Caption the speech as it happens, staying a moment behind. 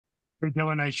Hey,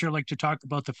 Dylan, I sure like to talk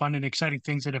about the fun and exciting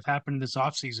things that have happened this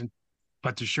offseason,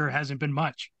 but there sure hasn't been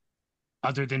much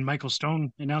other than Michael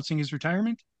Stone announcing his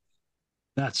retirement.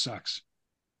 That sucks.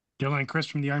 Dylan and Chris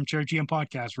from the Armchair GM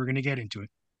podcast, we're going to get into it.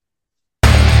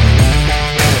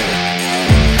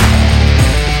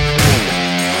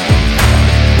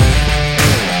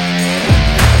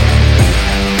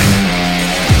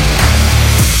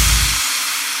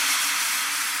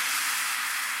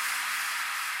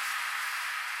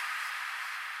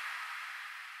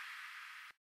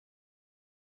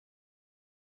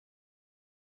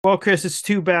 Well, Chris, it's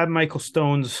too bad Michael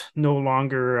Stone's no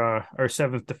longer our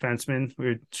seventh defenseman.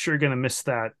 We're sure gonna miss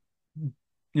that,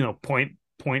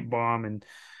 point bomb and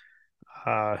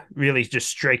really just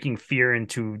striking fear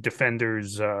into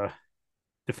defenders'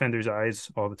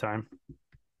 eyes all the time.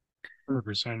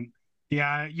 100%.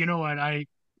 Yeah, you know what?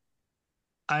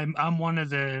 I'm one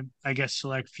of the, I guess,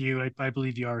 select few. I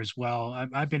believe you are as well.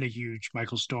 I've been a huge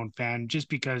Michael Stone fan just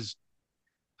because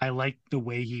I like the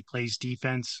way he plays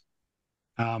defense.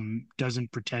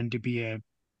 Doesn't pretend to be a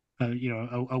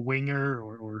winger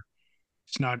or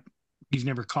it's not. He's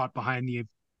never caught behind the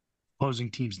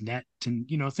opposing team's net and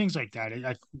things like that.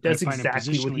 I That's find him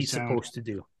exactly what positionally he's sound. supposed to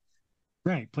do.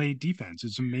 Right, play defense.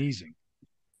 It's amazing.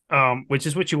 Which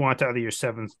is what you want out of your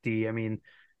seventh D. I mean,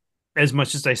 as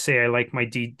much as I say I like my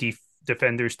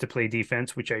defenders to play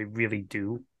defense, which I really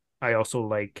do, I also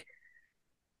like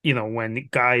when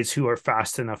guys who are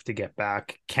fast enough to get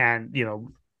back can,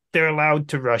 they're allowed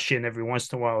to rush in every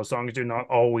once in a while as long as they're not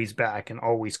always back and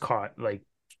always caught. Like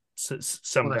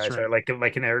some Well, that's guys are right.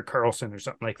 like an Eric Carlson or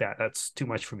something like that. That's too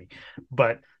much for me.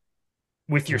 But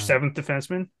with your Yeah, seventh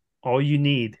defenseman, all you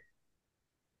need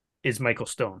is Michael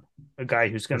Stone, a guy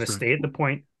who's going to that's right. stay at the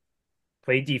point,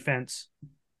 play defense,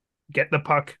 get the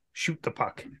puck, shoot the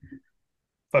puck.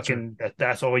 That's right.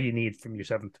 That's all you need from your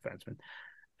seventh defenseman.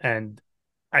 And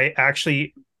I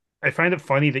actually I find it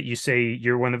funny that you say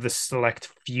you're one of the select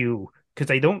few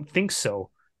because I don't think so.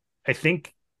 I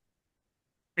think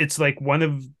it's like one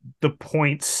of the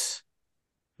points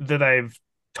that I've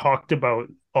talked about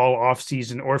all off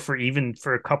season or for even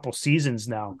for a couple seasons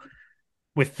now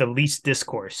with the least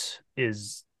discourse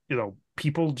is,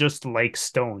 people just like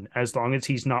Stone as long as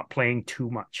he's not playing too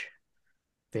much.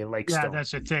 They like Yeah, Stone.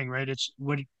 that's the thing, right? It's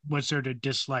what's there to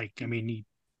dislike? I mean,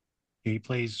 he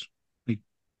plays like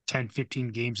 10, 15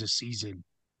 games a season.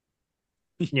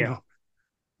 You Yeah.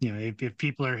 know, if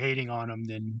people are hating on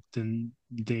him, then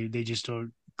they just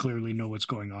don't clearly know what's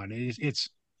going on. It's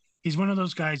he's one of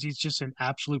those guys. He's just an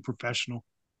absolute professional.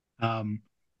 Um,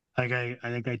 like I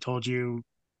think I told you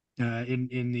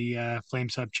in the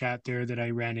Flames Hub chat there that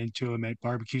I ran into him at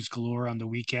Barbecues Galore on the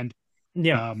weekend.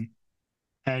 Yeah. Um,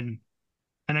 and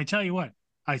and I tell you what,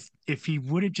 I if he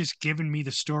would have just given me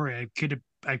the story,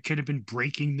 I could have been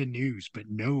breaking the news, but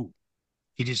no,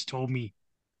 he just told me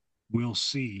we'll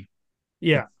see. Like,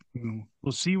 Yeah.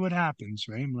 we'll see what happens,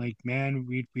 right? I'm like, man,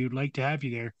 we would like to have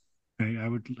you there.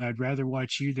 I'd rather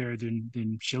watch you there than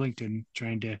Shillington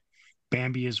trying to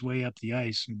Bambi his way up the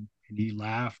ice. And he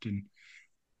laughed and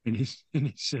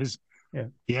he says, Yeah.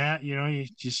 yeah, you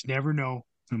just never know.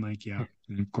 I'm like, yeah.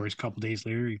 And of course, a couple days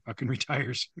later, he fucking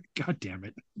retires. God damn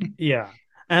it. Yeah.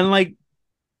 And like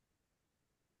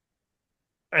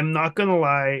I'm not gonna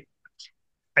lie,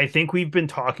 I think we've been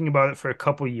talking about it for a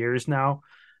couple years now.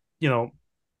 You know,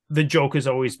 the joke has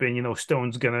always been,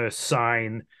 Stone's gonna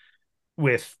sign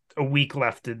with a week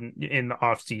left in the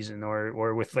off season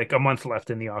or with like a month left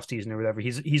in the off season or whatever.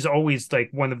 He's always like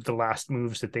one of the last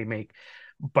moves that they make.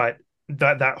 But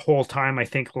that whole time, I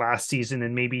think last season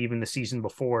and maybe even the season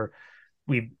before,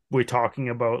 we're talking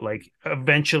about like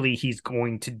eventually he's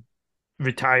going to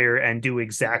retire and do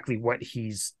exactly what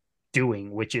he's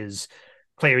doing, which is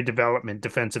player development,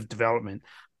 defensive development,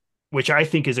 which I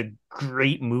think is a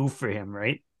great move for him,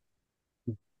 right?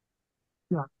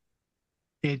 Yeah.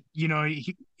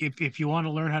 If you want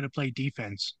to learn how to play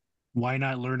defense, why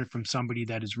not learn it from somebody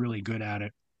that is really good at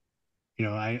it?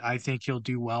 I think he'll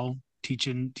do well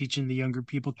teaching the younger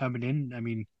people coming in. I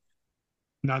mean,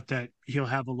 not that he'll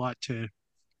have a lot to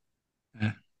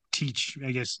uh, teach,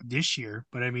 I guess, this year,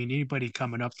 but I mean, anybody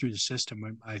coming up through the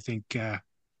system, I think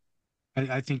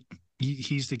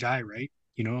he's the guy, right?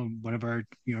 One of our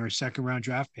our second round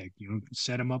draft pick.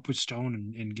 Set him up with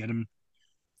Stone and get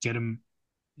him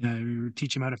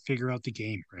teach him how to figure out the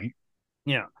game, right?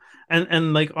 Yeah.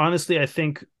 And like honestly, I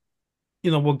think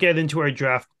we'll get into our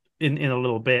draft in a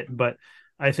little bit, but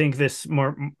I think this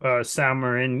more Sam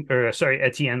Marin or sorry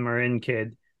Etienne Marin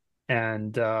kid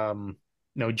and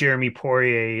Jeremy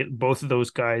Poirier, both of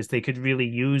those guys, they could really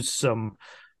use some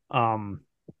um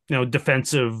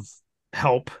defensive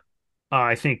help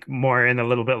I think Morin a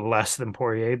little bit less than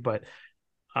Poirier, but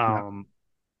Yeah. um,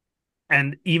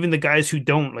 and even the guys who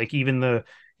don't, like even the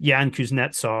Yan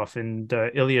Kuznetsov and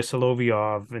Ilya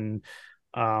Solovyov and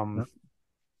Yeah. um,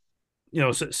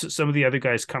 some of the other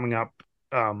guys coming up,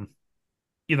 um,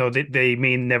 they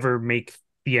may never make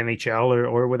the NHL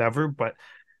or whatever, but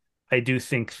I do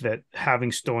think that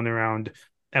having Stone around,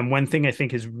 and one thing I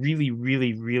think is really,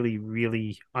 really, really,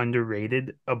 really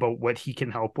underrated about what he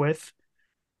can help with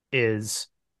is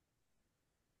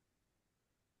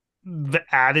the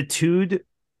attitude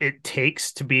it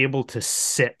takes to be able to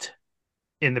sit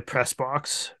in the press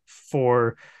box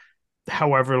for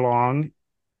however long,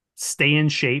 stay in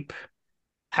shape,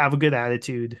 have a good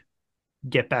attitude,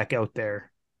 get back out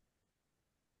there,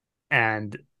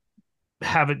 and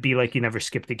have it be like you never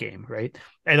skipped a game, right?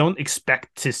 I don't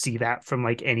expect to see that from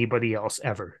like anybody else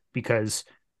ever because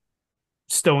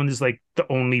Stone is like the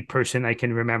only person I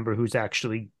can remember who's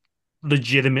actually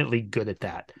legitimately good at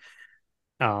that.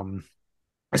 Um,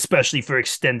 Especially for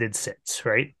extended sits,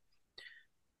 right?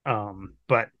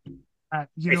 But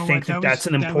You I know think what? that that's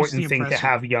an That was the important thing to impressive.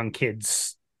 have young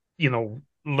kids,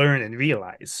 learn and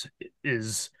realize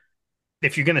is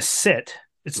if you're going to sit,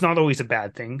 it's not always a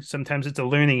bad thing. Sometimes it's a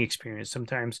learning experience.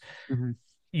 Sometimes Mhm.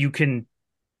 you can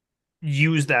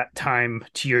use that time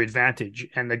to your advantage.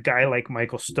 And a guy like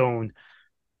Michael Stone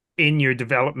in your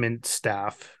development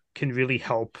staff can really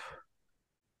help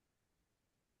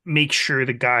make sure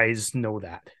the guys know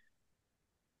that.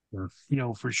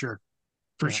 For sure.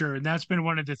 For Yeah. sure. And that's been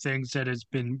one of the things that has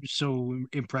been so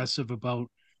impressive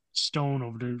about Stone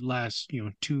over the last,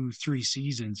 2, 3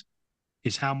 seasons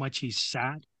is how much he's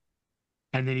sat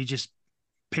and then he just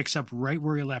picks up right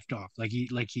where he left off. Like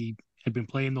he had been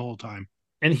playing the whole time.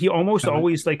 And he almost Uh,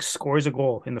 always like scores a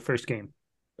goal in the first game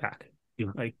back. yeah,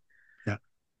 Like, yeah,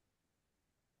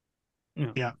 you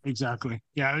know, yeah, exactly.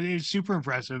 Yeah, it's super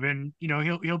impressive. And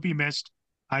he'll be missed,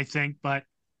 I think, but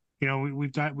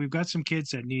we've got some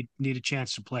kids that need a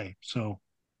chance to play. So,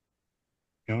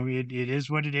 it is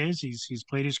what it is. He's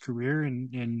played his career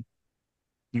and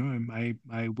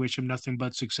I wish him nothing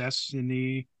but success in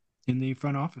the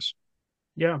front office.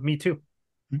 yeah, me too.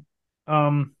 Hmm.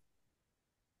 Um,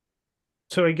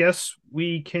 so I guess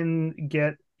we can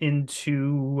get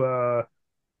into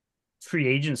free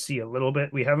agency a little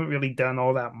bit. We haven't really done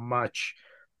all that much,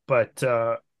 but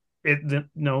the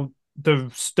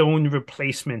Stone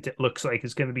replacement it looks like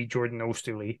is going to be Jordan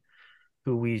Osterley,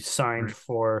 who we signed Right.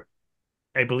 for.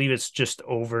 I believe it's just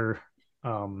over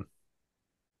um,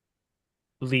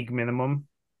 league minimum,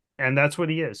 and that's what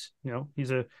he is.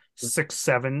 He's a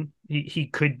 6'7". He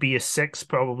could be a six,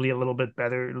 probably a little bit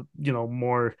better.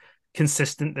 More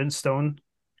consistent than Stone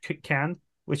can,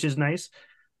 which is nice.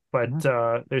 Mhm.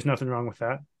 But there's nothing wrong with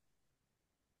that.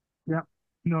 Yeah.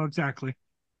 No, exactly.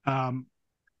 Um,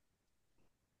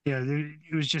 yeah,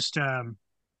 it was just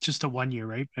a 1 year,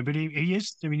 right? But he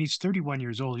is. I mean, he's 31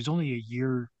 years old. He's only a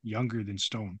year younger than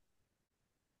Stone.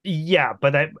 Yeah,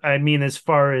 but I mean, as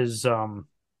far as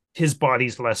his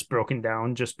body's less broken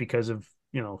down just because of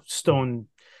Stone.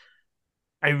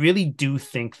 I really do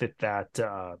think that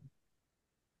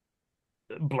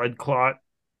blood clot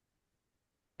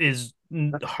is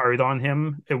hard on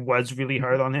him. It was really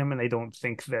hard on him, and I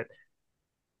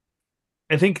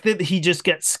think that he just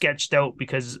gets sketched out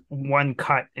because one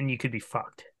cut and you could be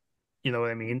fucked. You know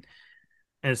what I mean?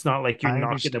 And it's not like you're I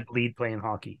not going to understand. bleed playing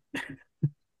hockey.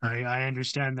 I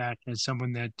understand that as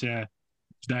someone that was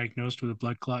diagnosed with a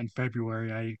blood clot in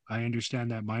February. I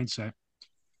understand that mindset.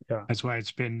 Yeah, That's why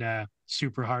it's been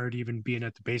super hard, even being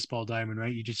at the baseball diamond,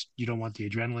 right? You don't want the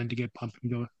adrenaline to get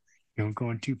pumping,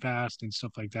 going too fast and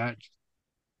stuff like that.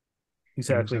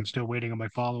 exactly. I'm still waiting on my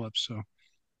follow up. So,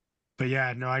 but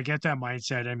yeah, no, I get that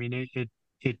mindset. I mean, it.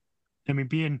 I mean,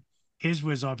 being his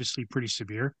was obviously pretty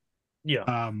severe, Yeah,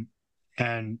 um,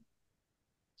 and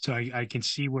so I can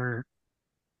see where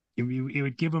it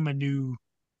would give him a new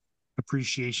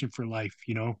appreciation for life.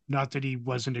 Not that he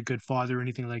wasn't a good father or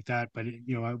anything like that, but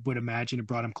I would imagine it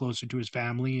brought him closer to his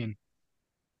family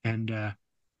and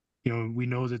we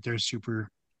know that they're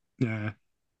uh,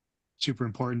 super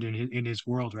important in his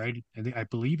world, right? I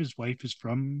believe his wife is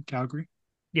from Calgary.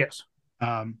 yes,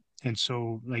 And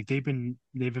so like they've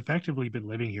effectively been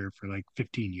living here for like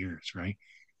 15 years, right?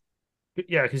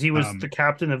 yeah, because he was the Um,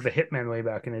 captain of the Hitmen way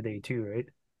back in the day too, right?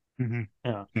 mhm.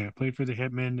 Yeah, Yeah, played for the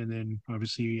Hitmen and then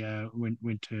obviously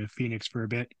went to Phoenix for a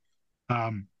bit.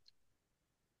 Um,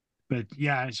 but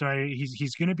yeah, so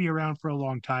he's going to be around for a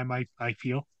long time. I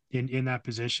feel in that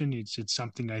position. It's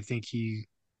something I think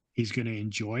he's going to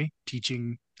enjoy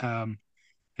teaching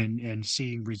and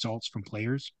seeing results from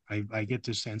players. I get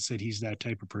the sense that he's that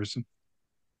type of person.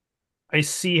 I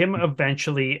see him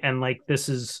eventually, and like this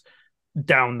is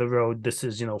down the road. This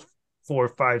is 4,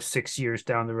 5, 6 years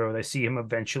down the road. I see him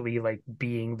eventually like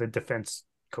being the defense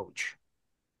coach.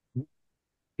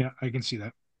 Yeah, I can see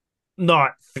that.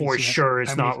 Not I can for see that. sure. I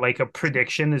It's mean, not like a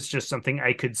prediction. It's just something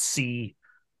I could see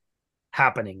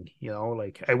happening.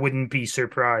 Like I wouldn't be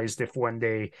surprised if one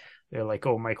day they're like,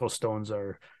 "Oh, Michael Stone's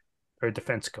our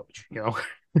defense coach."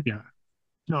 yeah,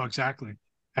 no, exactly.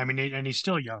 I mean, and he's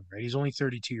still young, right? He's only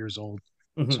 32 years old.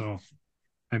 Mhm. So,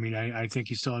 I mean, I think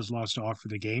he still has lots to offer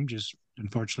the game. Just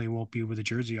unfortunately won't be with a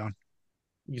jersey on.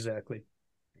 Exactly.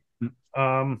 Mm.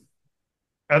 Um,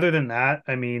 Other than that,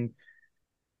 I mean,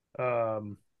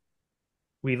 um,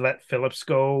 we let Phillips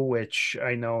go, which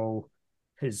I know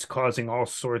is causing all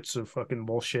sorts of fucking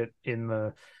bullshit in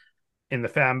the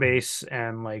fan base,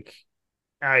 and like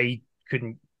I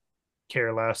couldn't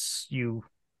care less. You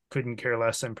couldn't care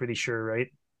less. I'm pretty sure, right?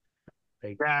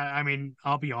 Like, Yeah, I mean,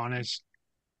 I'll be honest.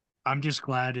 I'm just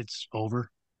glad it's over.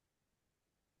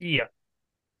 yeah,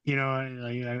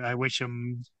 I wish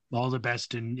him all the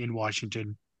best in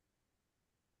Washington.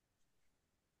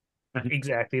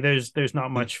 exactly. There's not Yeah.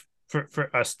 much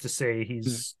for us to say. Yeah.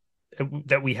 He's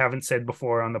that we haven't said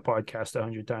before on the podcast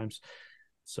 100 times.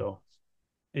 So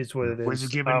is what it Was he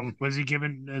is.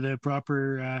 given the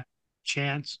proper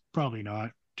chance? Probably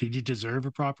not. Did he deserve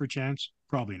a proper chance?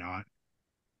 Probably not.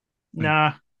 But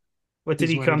Nah. What did is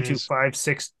he what it come to? is. 5,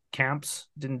 6 camps?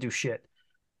 Didn't do shit.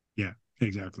 Yeah,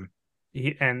 exactly.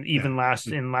 And Yeah, even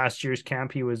last year's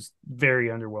camp, he was very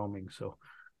underwhelming. So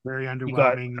very you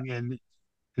got underwhelming. And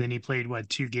then he played what,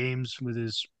 2 games with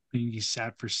his. He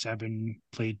sat for 7,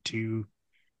 played 2.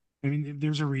 I mean,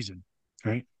 there's a reason,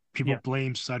 right? People yeah.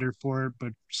 blame Sutter for it,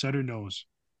 but Sutter knows.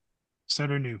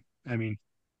 Sutter knew. I mean,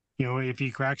 if he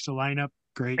cracks the lineup,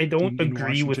 great I don't in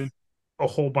agree with Washington. a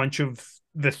whole bunch of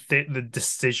the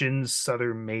decisions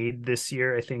Sutter made this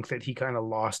year. I think that he kind of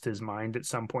lost his mind at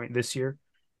some point this year,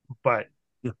 but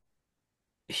Yeah.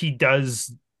 he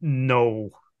does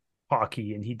know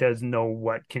hockey and he does know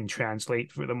what can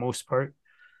translate for the most part,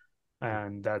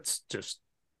 and that's just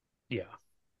yeah.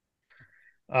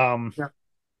 Um, Yeah.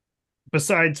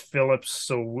 Besides Phillips,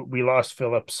 so we lost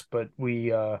Phillips, but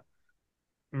we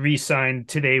re-signed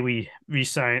today. We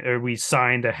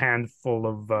signed a handful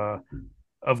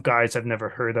of guys I've never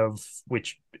heard of,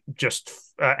 which just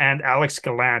and Alex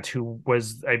Gallant, who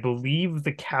was, I believe,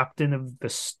 the captain of the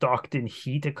Stockton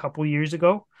Heat a couple years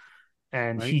ago,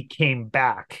 and Right. he came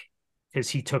back because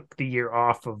he took the year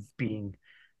off of being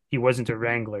he wasn't a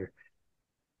Wrangler,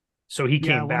 so he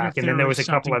Yeah. I came wonder back, if and then there there was was a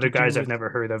couple something other to do guys I've with. never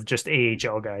heard of, just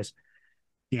AHL guys.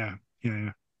 Yeah. Yeah.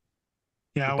 Yeah.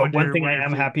 Yeah. I But one thing wonder I if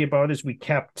am there. happy about is we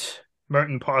kept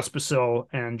Martin Pospisil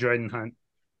and Dryden Hunt.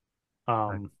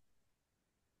 Right. Um,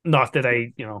 Not that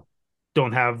Yeah. I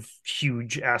don't have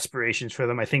huge aspirations for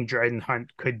them. I think Dryden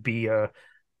Hunt could be a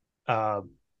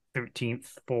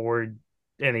 13th forward,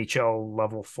 NHL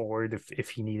level forward if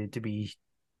he needed to be.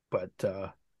 But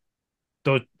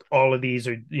those all of these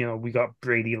are we got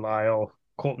Brady Lyle,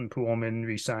 Colton Poolman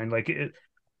re-signed.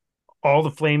 All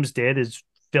the Flames did is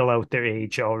fill out their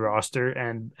AHL roster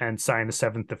and sign a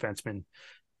seventh defenseman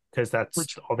because that's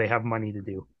Which all they have money to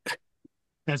do.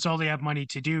 that's all they have money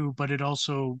to do. But it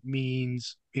also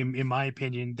means, in my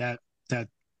opinion, that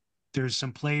there's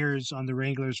some players on the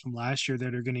Wranglers from last year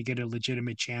that are going to get a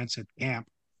legitimate chance at camp.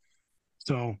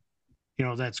 So,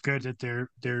 that's good that they're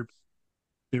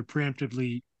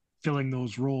preemptively filling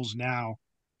those roles now.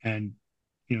 And,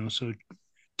 so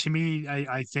to me,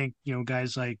 I think,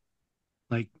 guys like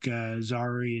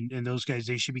Zari and those guys,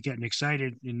 they should be getting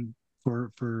excited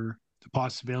for the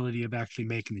possibility of actually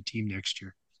making the team next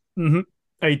year. Mm-hmm.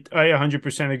 I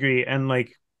 100% agree, and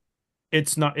like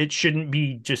it shouldn't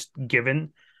be just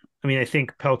given. I mean, I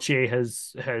think Peltier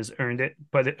has earned it,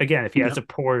 but again, if he has Yep.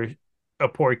 a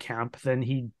poor camp, then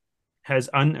he has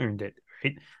unearned it,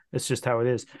 right? That's just how it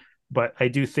is. But I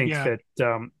do think Yeah.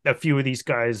 that a few of these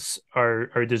guys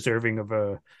are deserving of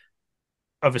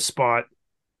a spot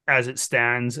as it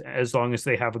stands, as long as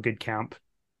they have a good camp.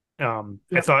 I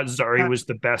Yep. thought Zari Uh, was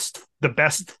the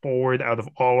best forward out of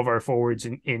all of our forwards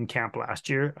in camp last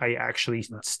year. I actually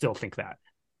still think that.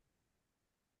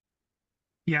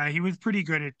 yeah, he was pretty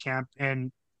good at camp,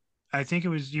 and I think he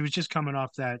was just coming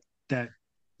off that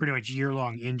pretty much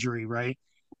year-long injury, right?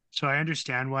 So I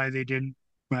understand why they didn't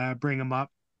bring him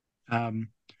up. Um,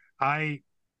 I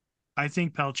I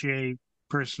think Peltier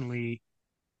personally.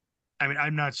 I mean,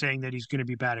 I'm not saying that he's going to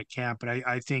be bad at camp, but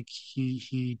I think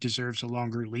he deserves a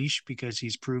longer leash because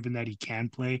he's proven that he can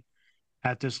play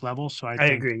at this level. So I I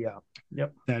think agree. Yeah.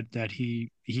 Yep. that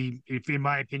if in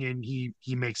my opinion, he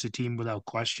makes the team without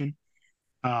question.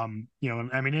 I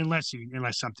mean, unless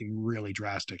something really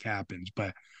drastic happens,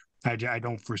 but I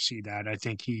don't foresee that. I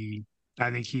think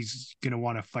he's going to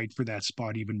want to fight for that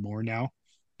spot even more now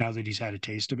that he's had a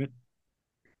taste of it.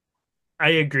 I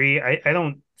agree. I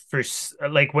don't for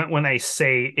like when I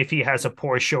say if he has a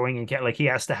poor showing in camp, like he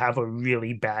has to have a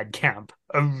really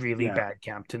Yeah, bad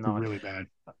camp to not really bad.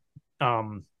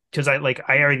 because I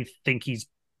already think he's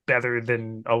better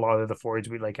than a lot of the forwards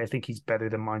we like. I think he's better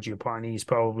than Mangiapane. He's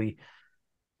probably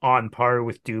on par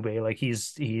with Dubé. Like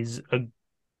he's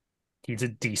a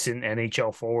decent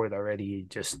NHL forward already. He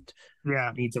just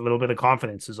Yeah, needs a little bit of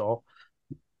confidence is all.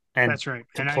 And that's right.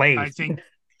 to And play. I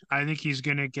think he's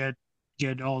going to get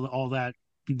all that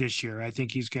this year. I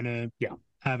think he's going to Yeah.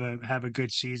 have a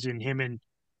good season. Him and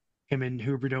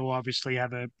Huberto obviously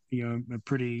have a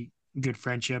pretty good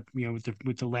friendship,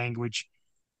 with the language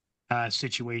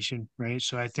situation, right?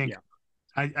 So Yeah.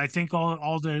 I think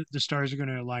all the stars are going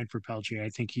to align for Pelche. I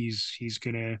think he's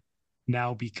going to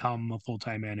now become a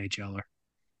full-time NHLer.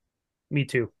 Me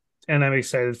too. And I'm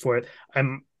excited for it.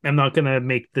 I'm not gonna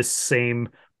make the same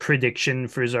prediction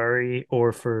for Zari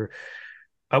or for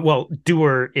well,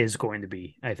 Dewar is going to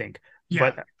be, I think.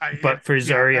 Yeah, But for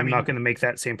yeah. Zari, I I'm not mean, going to make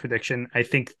that same prediction. I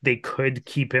think they could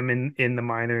keep him in the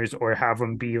minors or have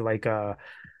him be like a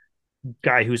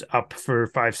guy who's up for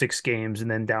 5 6 games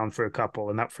and then down for a couple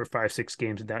and up for 5 6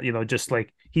 games and down. Just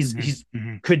like mhm, he's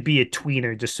mhm. could be a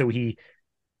tweener just so he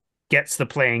gets the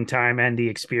playing time and the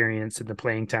experience and the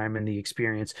playing time and the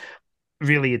experience.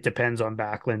 Really, it depends on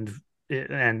Backlund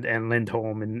and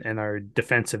Lindholm and our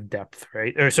defensive depth,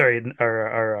 right? Or sorry,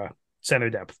 our center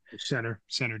depth.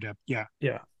 Center depth. Yeah,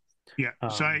 Yeah. yeah.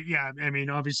 So Um, yeah, I mean,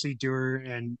 obviously Dewar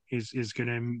and is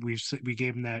gonna we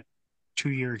gave him that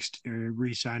 2 year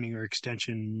re-signing or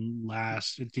extension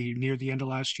last at the near the end of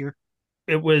last year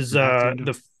it was or at the end of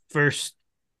the first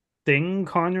thing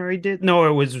Conroy did. No,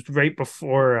 it was right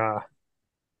before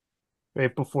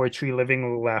Tree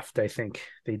Living left. I think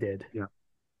they did, yeah,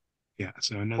 yeah.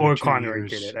 So another or two Conroy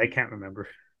did years. it. I can't remember,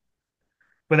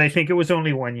 but I think it was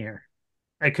only 1 year.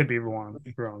 I could be wrong.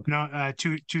 Wrong. No,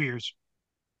 2 years.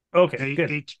 Okay, Eight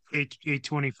good. eight eight eight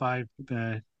 25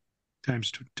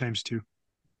 times two.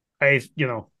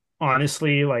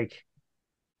 Honestly, like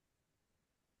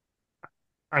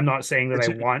I'm not saying that It's I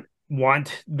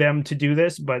want them to do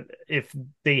this, but if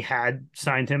they had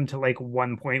signed him to like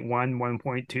 1.1,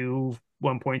 1.2,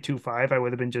 1.25, I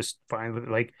would have been just fine with it.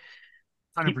 Like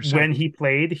 100%. when he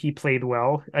played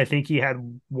well. I think he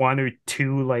had one or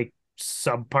two like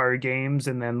subpar games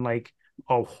and then like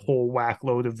a whole whack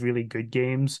load of really good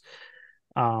games.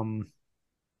 Um,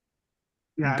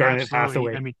 Yeah, Garnet absolutely.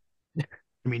 Hathaway.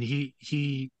 I mean,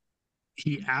 he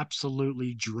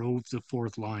absolutely drove the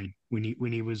fourth line when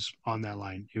he was on that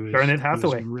line. Garnet It was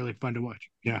Hathaway. really fun to watch.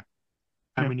 Yeah,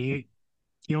 I Yeah. mean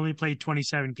he only played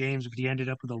 27 games, but he ended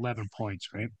up with 11 points,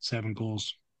 right? 7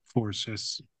 goals, 4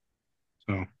 assists.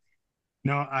 So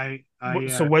no,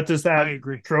 So what does I that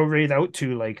agree. prorate out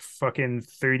to? Like fucking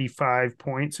 35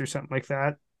 points or something like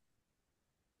that?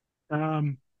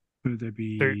 Um, would there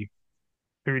Thir- be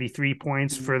 33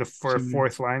 points for a some?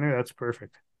 fourth liner. That's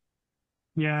perfect.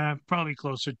 Yeah, probably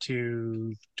closer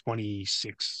to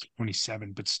 26,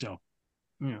 27, but still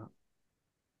Yeah.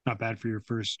 not bad for your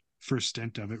first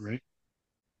stint of it, right?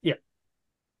 Yeah.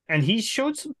 And he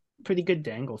showed some pretty good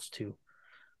dangles too.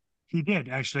 He did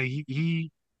actually.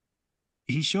 He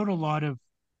showed a lot of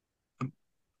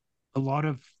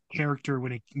character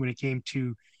when it came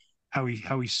to how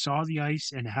he saw the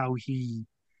ice and how he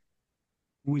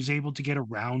was able to get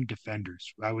around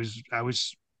defenders. I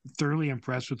was thoroughly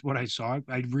impressed with what I saw.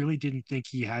 I really didn't think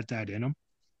he had that in him.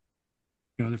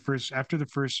 The first after the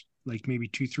first like maybe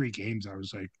 2 3 games, I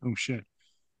was like, oh shit,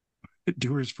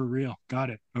 Doers for real. Got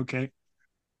it. Okay.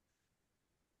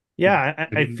 Yeah, Yeah, I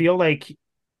I didn't. feel like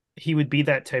he would be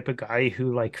that type of guy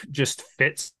who like just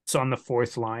fits on the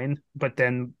fourth line, but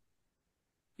then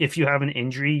if you have an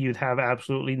injury, you'd have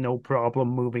absolutely no problem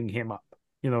moving him up.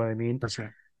 You know what I mean? That's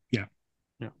right. Yeah,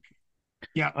 Yeah.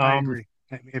 yeah, I Um, agree.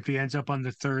 If he ends up on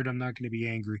the third, I'm not going to be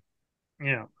angry.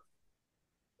 yeah.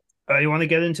 You want to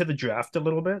get into the draft a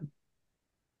little bit?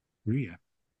 Yeah.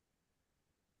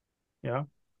 Yeah.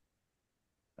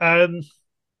 Um,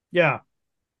 yeah.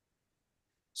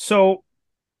 So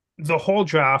the whole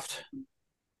draft,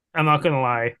 I'm not gonna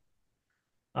lie.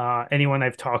 Anyone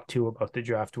I've talked to about the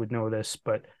draft would know this,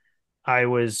 but I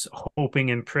was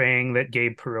hoping and praying that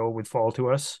Gabe Perreault would fall to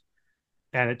us,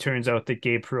 and it turns out that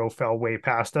Gabe Perreault fell way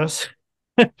past us.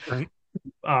 Right.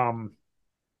 um,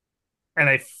 and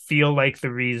I feel like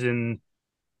the reason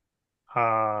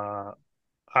uh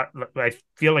I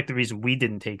feel like the reason we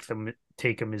didn't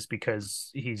take him is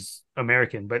because he's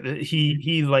American, but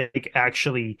he like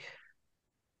actually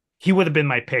he would have been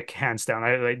my pick hands down.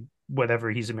 I like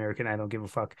whatever he's American, I don't give a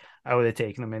fuck. I would have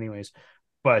taken him anyways.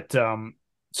 But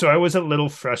so I was a little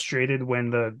frustrated when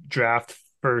the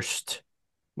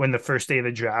first day of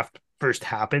the draft first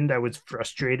happened. I was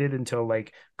frustrated until like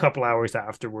a couple hours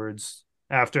afterwards,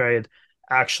 after I had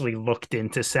actually looked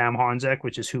into Sam Honzek,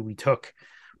 which is who we took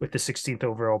with the 16th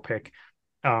overall pick,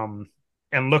 um,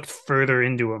 and looked further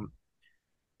into him.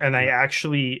 And I Yeah.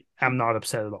 actually am not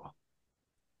upset at all.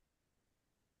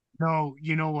 No,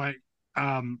 you know what?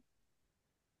 Um,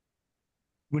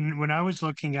 when I was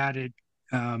looking at it,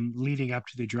 leading up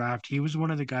to the draft, he was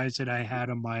one of the guys that I had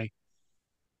on my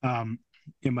um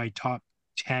in my top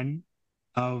 10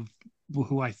 of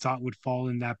who I thought would fall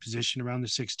in that position around the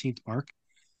 16th mark.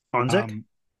 Honzek? Um,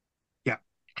 yeah,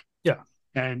 Yeah.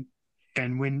 and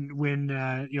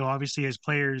obviously as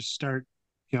players start,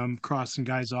 I'm crossing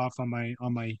guys off on my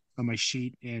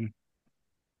sheet, and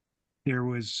there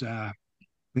was I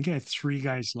think I had three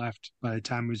guys left by the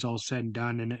time it was all said and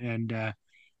done, and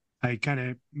I kind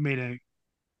of made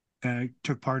a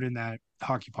took part in that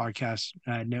hockey podcast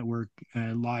network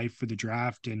live for the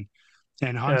draft, and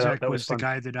Yeah, Hanzek that was was the fun.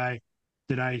 guy that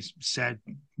I said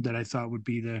that I thought would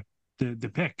be the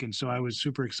pick, and so I was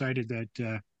super excited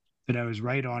that I was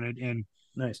right on it. And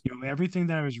Nice. everything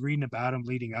that I was reading about him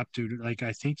leading up to, like like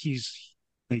I think he's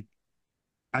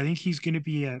going to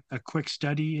be a quick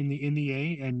study in the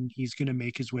A, and he's going to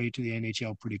make his way to the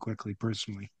NHL pretty quickly.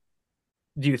 Personally,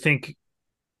 Do you think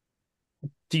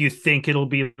do you think it'll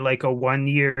be like a 1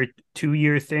 year, 2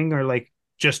 year thing, or like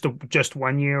just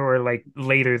 1 year, or like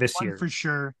later this one year? for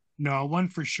sure. No, one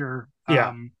for sure.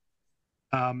 Yeah.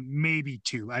 Maybe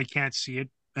two. I can't see it.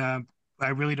 I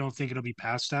really don't think it'll be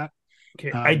past that.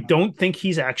 Okay. I Um, don't think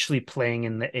he's actually playing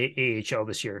in the AHL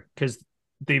this year because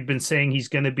they've been saying he's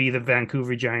going to be the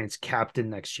Vancouver Giants captain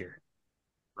next year.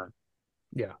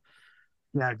 Yeah.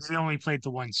 yeah, 'cause he only played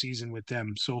the one season with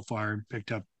them so far and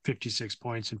picked up 56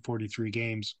 points in 43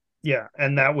 games. Yeah,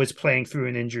 and that was playing through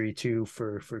an injury too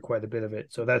for quite a bit of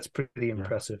it. So that's pretty Yeah.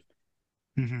 impressive.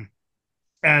 Hmm.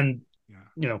 And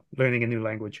Yeah. learning a new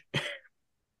language,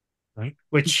 Right.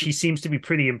 which he seems to be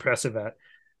pretty impressive at.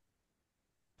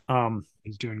 Um,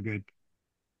 He's doing good.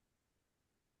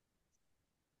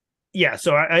 yeah,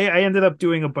 so I ended up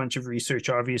doing a bunch of research,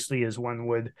 obviously, as one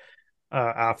would,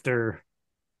 after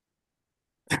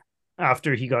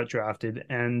he got drafted,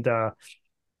 and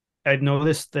I'd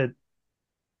noticed that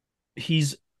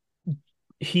he's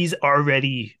he's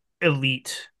already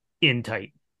elite in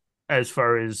tight as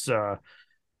far as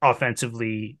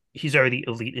offensively. He's already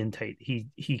elite in tight.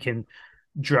 He can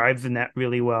drive the net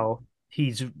really well.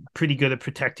 He's pretty good at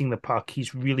protecting the puck.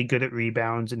 He's really good at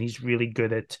rebounds, and he's really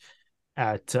good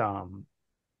at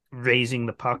raising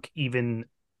the puck, even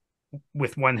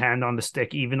with one hand on the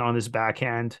stick, even on his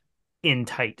backhand in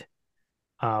tight,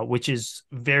 which is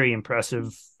very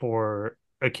impressive for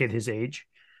a kid his age.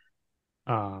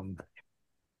 Um,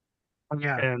 Oh,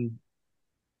 yeah. and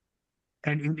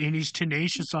And he's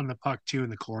tenacious on the puck too in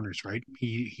the corners, right?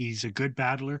 He's a good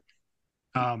battler.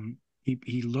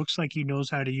 He looks like he knows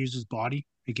how to use his body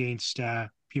against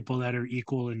people that are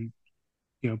equal and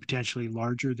potentially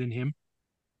larger than him.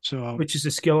 So which is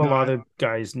a skill a no, lot of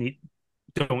guys need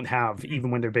don't have,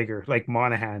 even when they're bigger, like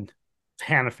Monahan,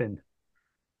 Hannafin.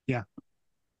 yeah,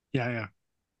 yeah,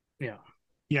 yeah.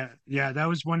 Yeah, Yeah. That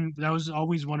was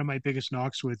always one of my biggest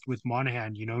knocks with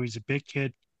Monahan. He's a big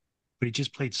kid, but he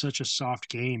just played such a soft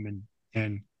game,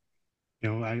 and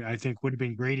I think would have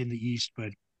been great in the East,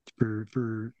 but for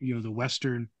the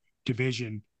Western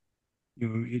Division,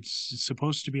 it's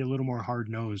supposed to be a little more hard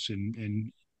nosed,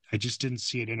 and I just didn't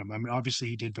see it in him. I mean, obviously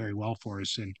he did very well for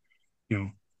us, and you know,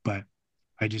 but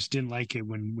I just didn't like it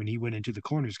when he went into the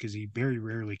corners because he very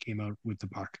rarely came out with the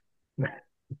puck.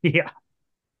 yeah.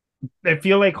 I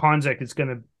feel like Honzek is going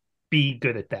to be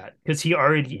good at that because he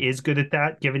already is good at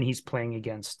that, given he's playing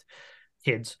against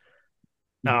kids.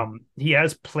 Mhm. He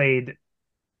has played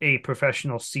a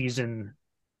professional season,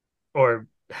 or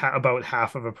about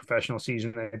half of a professional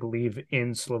season, I believe,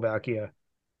 in Slovakia.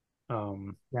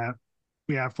 Um, Yeah,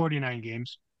 yeah, 49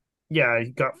 games. yeah,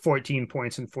 he got 14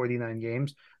 points in 49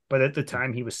 games, but at the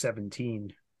time he was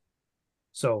 17.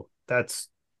 So that's,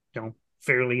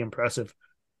 fairly impressive.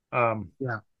 Um,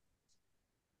 Yeah.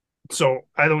 so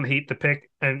I don't hate the pick,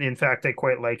 and in fact, I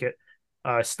quite like it.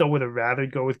 Still would have rather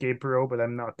go with Gabe Perreault, but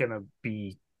I'm not gonna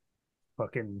be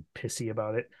fucking pissy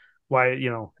about it. Why,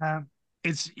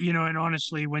 It's and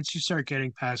honestly, once you start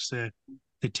getting past the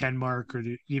 10 mark or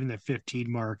even the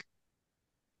 15 mark,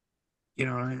 you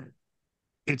know,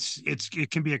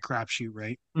 it can be a crapshoot,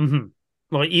 right? Mm-hmm.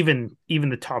 Well, even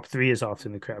the top three is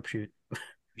often the crapshoot.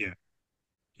 Yeah,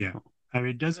 yeah. I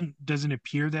mean, it doesn't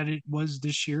appear that it was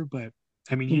this year, but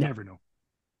I mean, you No, never know.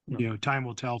 no, Time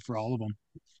will tell for all of them.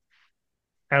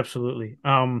 absolutely.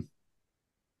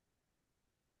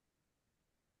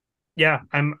 Yeah,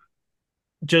 I'm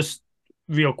just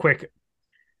real quick.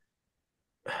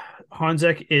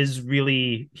 Hanzek is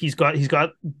really he's got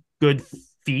good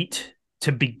feet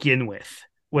to begin with.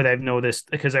 What I've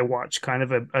noticed because I watched kind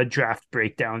of a draft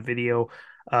breakdown video,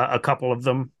 a couple of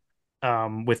them,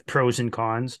 with pros and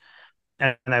cons,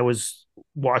 and I was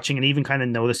watching and even kind of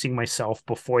noticing myself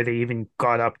before they even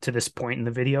got up to this point in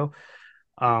the video.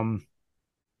 Um,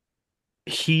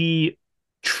 he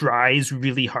tries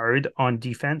really hard on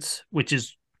defense, which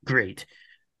is great,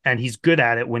 and he's good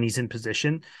at it when he's in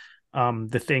position.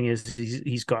 The thing is,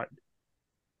 he's got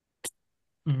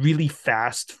really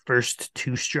fast first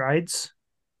two strides,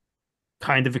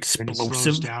 kind of And it slows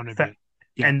explosive, down a bit.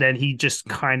 Yeah, and then he just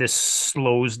kind of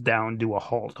slows down to a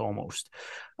halt almost.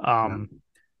 yeah. Um,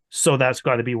 so that's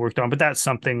got to be worked on, but that's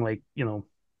something like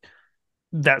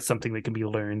that's something that can be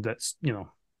learned.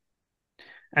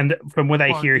 And from what I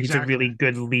Well, hear, he's a exactly. really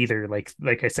good leader. Like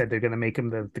I said, they're going to make him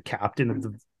the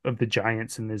captain of the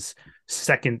Giants in his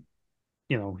second.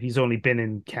 He's only been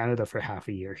in Canada for half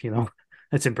a year.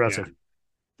 That's Yeah, impressive.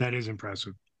 that is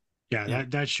impressive. Yeah, Yeah.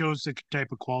 that shows the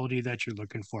type of quality that you're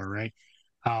looking for, right?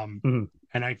 Um, Mm-hmm.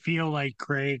 and I feel like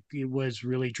Craig was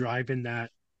really driving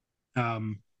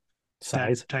um that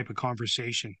Size. type of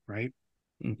conversation, right?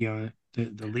 Mm.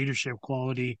 The leadership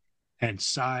quality and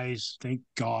size. Thank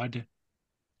God,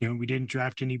 we didn't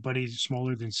draft anybody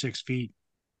smaller than 6 feet.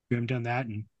 We haven't done that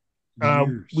in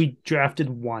years. We drafted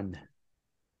one,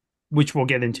 which we'll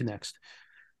get into next.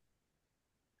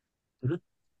 Mhm.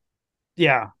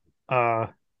 Yeah. Uh,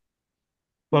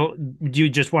 well, do you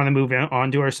just want to move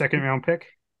on to our second round pick?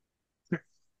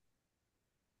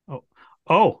 Oh,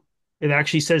 oh, it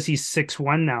actually says he's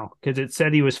 6'1" now because it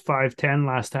said he was 5'10"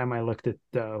 last time I looked at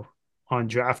on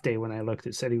draft day when I looked,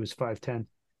 it said he was 5'10".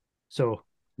 So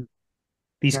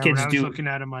these Yeah, when kids I was do. looking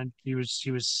at him on, he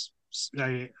was.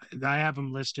 I have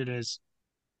him listed as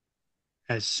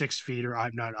 6 feet, or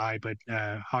I'm not but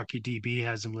Hockey DB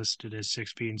has him listed as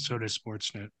 6 feet, and so does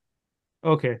Sportsnet.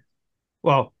 Okay.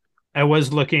 Well, I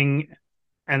was looking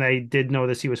and I did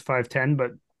notice he was 5'10",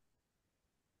 but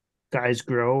guys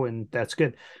grow and that's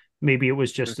good. Maybe it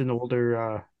was just an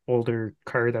older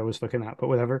card I was looking at, but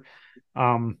whatever.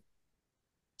 Um,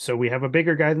 so we have a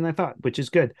bigger guy than I thought, which is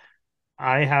good.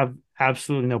 I have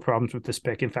absolutely no problems with this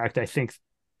pick. In fact, I think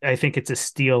it's a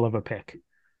steal of a pick.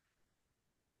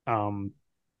 Um,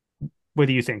 what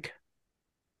do you think?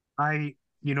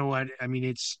 You know what? I mean,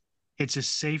 it's a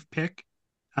safe pick.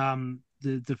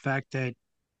 The fact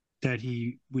that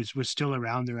he was still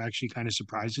around there actually kind of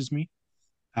surprises me.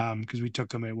 Because we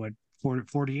took him at what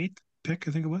 48th pick,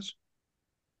 I think it was.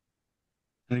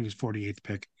 I think it was 48th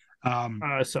pick. Um,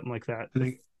 Something like that. I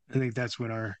think I think that's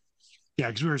when our yeah,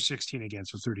 because we were 16 again,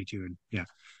 so 32, and yeah.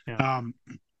 Yeah. Um,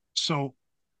 so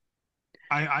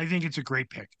I think it's a great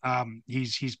pick.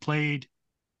 He's played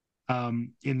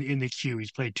in the queue.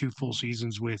 He's played 2 full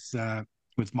seasons with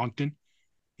Moncton.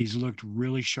 He's looked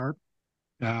really sharp.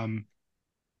 Um,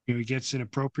 he gets an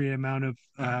appropriate amount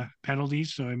of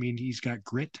penalties. So I mean, he's got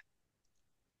grit.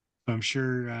 I'm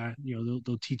sure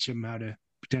they'll teach him how to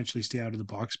potentially stay out of the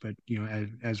box. But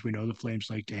as we know, the Flames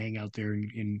like to hang out there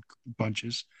in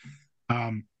bunches.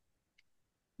 Um,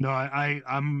 no,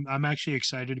 I'm actually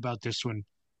excited about this one.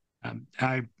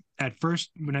 I at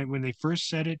first when they first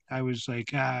said it, I was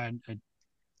like a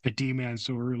D man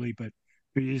so early, but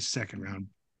it is second round.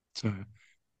 So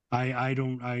I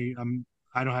don't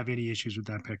have any issues with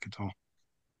that pick at all.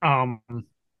 Um,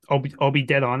 I'll be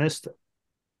dead honest.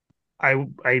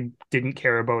 I didn't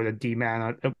care about a D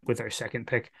man with our second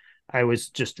pick. I was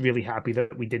just really happy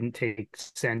that we didn't take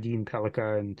Sandin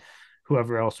Pelika and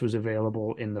whoever else was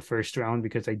available in the first round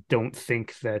because I don't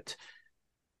think that.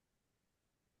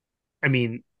 I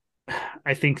mean,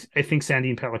 I think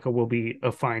Sandin Pelika will be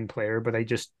a fine player, but I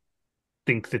just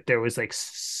think that there was like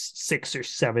 6 or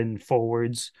 7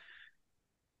 forwards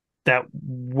that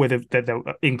would have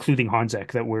that including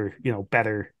Hanzek that were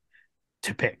better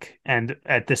to pick. And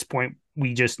at this point,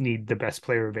 we just need the best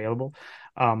player available.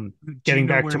 Do you Getting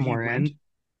know back where to he went? Morin,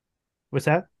 what's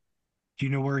that? Do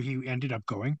you know where he ended up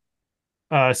going?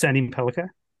 Sandy Pelika.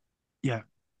 Yeah,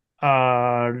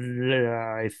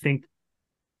 I think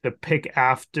the pick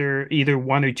after either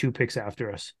one or two picks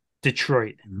after us.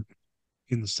 Detroit.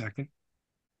 in the second.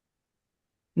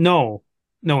 No,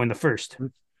 no, in the first.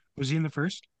 Was he in the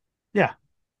first? Yeah,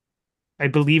 I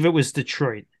believe it was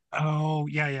Detroit Oh,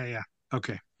 yeah, yeah, yeah.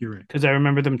 Okay, you're right. because I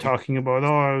remember them Yeah, talking about,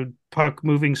 oh, puck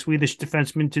moving Swedish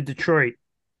defenseman to Detroit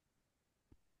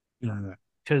yeah,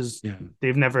 because yeah.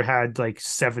 they've never had like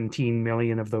 17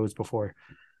 million of those before.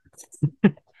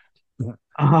 Yeah.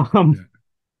 Um, Yeah.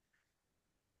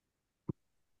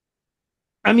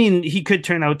 I mean, he could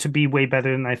turn out to be way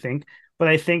better than I think, but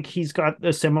I think he's got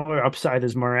a similar upside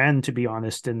as Moran, to be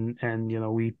honest. And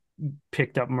we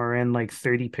picked up Moran like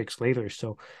 30 picks later.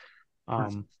 So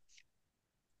um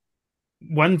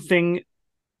one thing,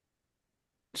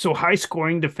 so high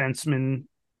scoring defensemen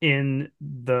in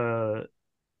the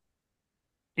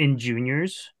in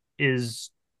juniors is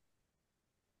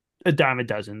a dime a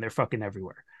dozen. They're fucking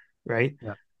everywhere, right?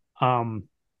 Yeah. Um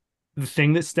the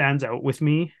thing that stands out with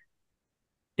me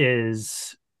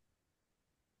is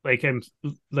like I'm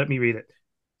let me read it.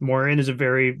 Moran is a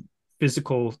very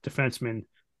physical defenseman,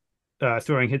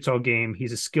 throwing hits all game.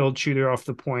 He's a skilled shooter off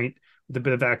the point with a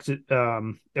bit of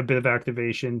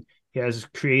activation. He has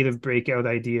creative breakout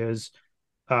ideas,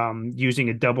 using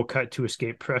a double cut to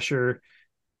escape pressure.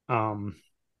 Um,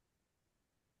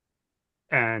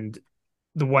 and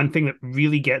the one thing that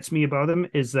really gets me about him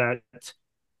is that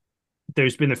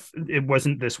there's been it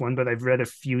wasn't this one, but I've read a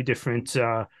few different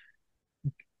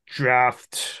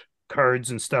draft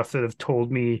cards and stuff that have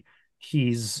told me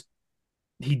he's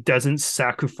he doesn't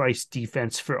sacrifice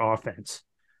defense for offense,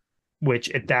 which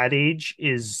at that age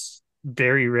is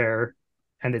very rare.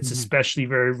 And it's Hmm. especially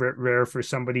very rare for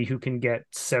somebody who can get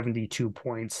 72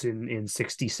 points in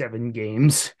 67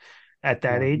 games at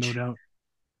that Yeah, no age. doubt.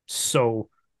 So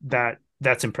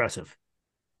that's impressive.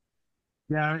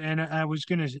 Yeah, and I was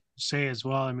gonna say as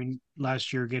well. I mean,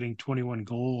 last year getting 21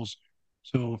 goals,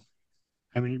 so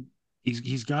I mean,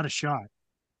 he's got a shot,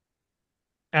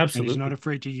 and he's not Absolutely.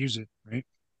 afraid to use it, right?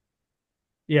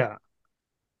 Yeah.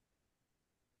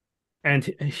 And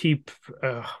he,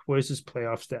 where's his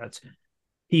playoff stats?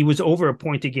 He was over a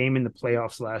point a game in the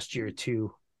playoffs last year,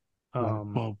 too. Yeah,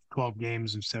 Um, 12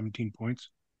 games and 17 points.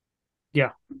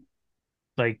 yeah.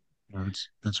 Like, Yeah,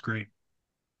 that's great.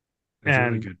 That's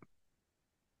really and good.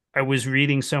 I was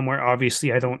reading somewhere.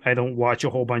 Obviously, I don't watch a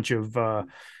whole bunch of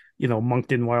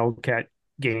Moncton Wildcat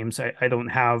games. I don't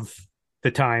have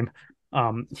the time.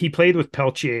 He played with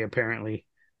Peltier apparently.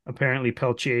 Apparently,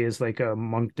 Peltier is like a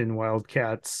Moncton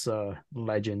Wildcats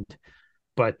legend.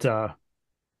 But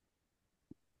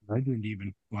Legend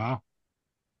even. Wow.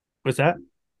 what's that?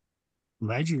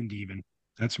 Legend even.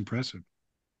 That's impressive.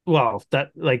 Well,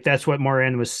 that's what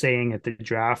Moran was saying at the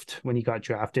draft when he got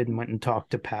drafted and went and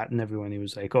talked to Pat and everyone. He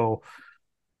was like, "Oh,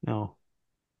 no,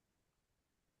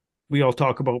 we all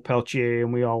talk about Peltier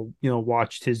and we all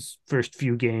watched his first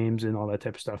few games and all that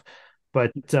type of stuff,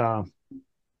 but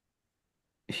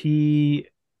he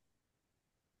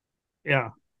yeah,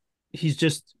 he's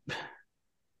just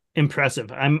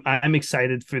impressive. I'm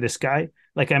excited for this guy.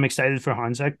 Like I'm excited for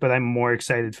Hanzek, but I'm more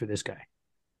excited for this guy.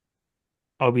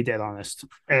 I'll be dead honest.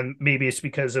 And maybe it's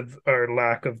because of our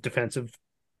lack of defensive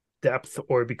depth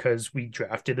or because we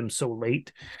drafted him so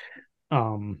late.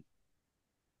 Um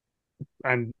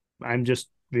I'm I'm just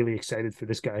really excited for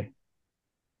this guy.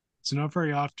 It's not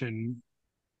very often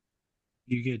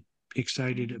you get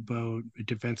excited about a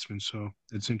defenseman, so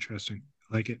it's interesting.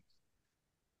 I like it.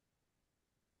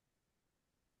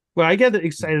 Well, I get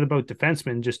excited about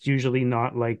defensemen, just usually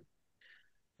not like,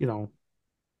 you know,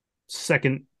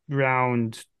 second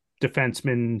round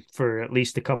defenseman for at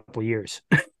least a couple years,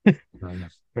 Yeah.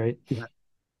 right? Yeah.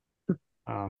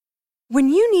 Um, When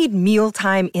you need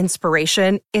mealtime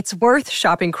inspiration, it's worth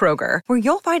shopping Kroger, where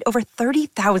you'll find over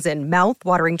 30,000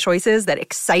 mouthwatering choices that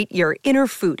excite your inner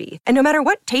foodie. And no matter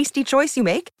what tasty choice you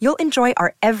make, you'll enjoy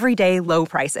our everyday low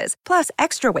prices, plus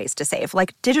extra ways to save,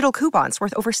 like digital coupons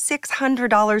worth over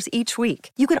 $600 each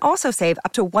week. You can also save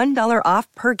up to $1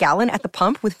 off per gallon at the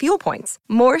pump with fuel points.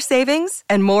 More savings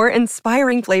and more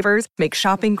inspiring flavors make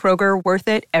shopping Kroger worth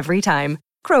it every time.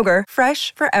 Kroger,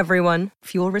 fresh for everyone.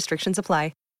 Fuel restrictions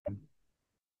apply.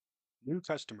 New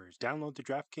customers, download the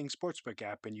DraftKings Sportsbook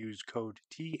app and use code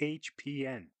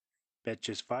THPN. Bet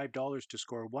just $5 to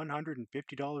score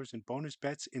 $150 in bonus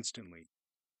bets instantly.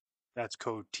 That's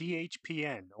code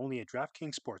THPN only at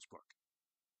DraftKings Sportsbook.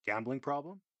 Gambling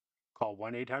problem? Call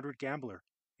 1-800-GAMBLER.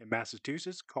 In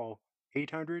Massachusetts, call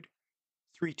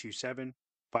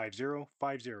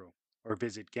 800-327-5050 or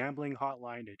visit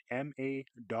gamblinghotline at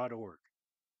ma.org.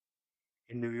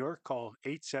 In New York, call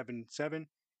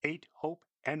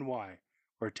 877-8-HOPE-NY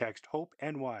or text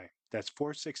HOPE-NY. That's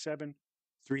 467-369.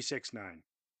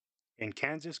 In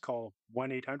Kansas, call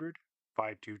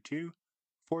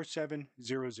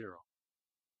 1-800-522-4700.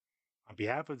 On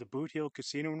behalf of the Boot Hill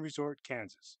Casino and Resort,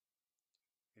 Kansas,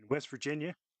 In West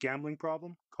Virginia, gambling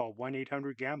problem? Call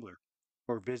 1-800-GAMBLER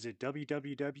or visit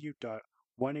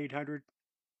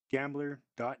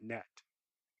www.1800gambler.net.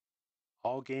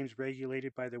 All games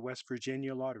regulated by the West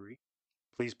Virginia Lottery.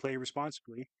 Please play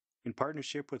responsibly in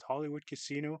partnership with Hollywood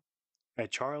Casino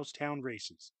at Charlestown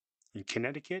Races. In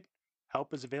Connecticut,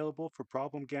 help is available for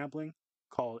problem gambling.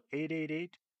 Call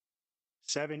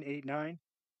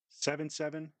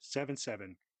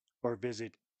 888-789-7777 or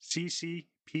visit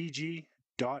ccpg.org.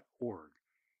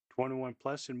 21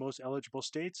 plus in most eligible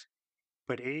states,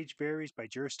 but age varies by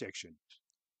jurisdiction.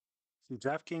 See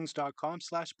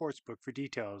DraftKings.com/sportsbook for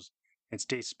details and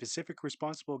state-specific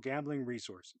responsible gambling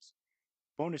resources.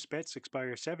 Bonus bets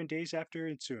expire 7 days after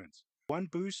issuance. One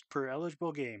boost per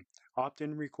eligible game.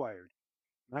 Opt-in required.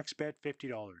 Max bet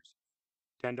 $50.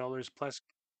 $10 plus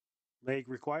leg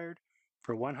required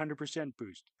for 100%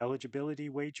 boost. Eligibility,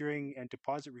 wagering, and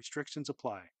deposit restrictions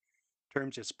apply.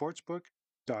 Terms at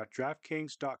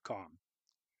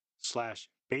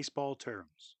sportsbook.draftkings.com/baseball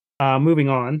terms. Moving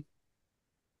on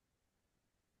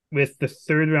with the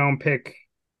third round pick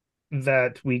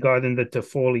that we got in the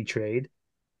Toffoli trade,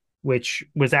 which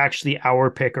was actually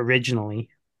our pick originally.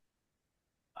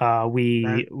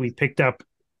 We picked up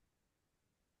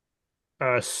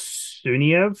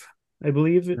Suniev, I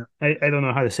believe. Yeah. I don't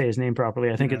know how to say his name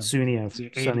properly. I think it's Suniev.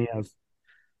 Suniev.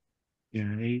 Yeah,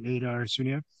 Adar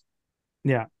Suniev.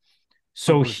 Yeah.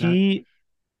 So he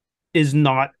is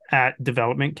not at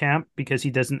development camp because he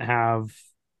doesn't have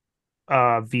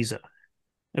a visa,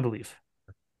 I believe.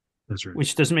 That's right.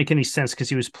 Which doesn't make any sense because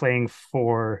he was playing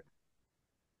for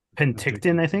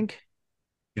Penticton, I think.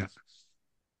 Yeah.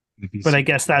 But I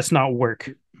guess that's not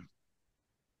work.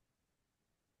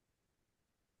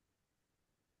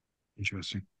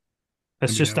 Interesting.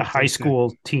 That's just a high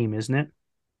school team, isn't it?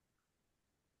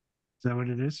 Is that what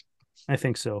it is? I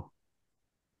think so.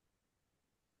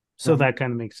 So that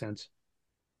kind of makes sense.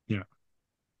 Yeah.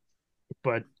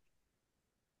 But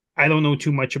I don't know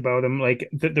too much about him. Like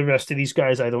the rest of these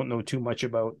guys, I don't know too much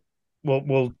about.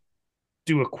 We'll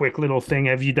do a quick little thing.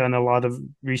 Have you done a lot of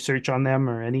research on them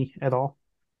or any at all?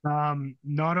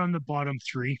 Not on the bottom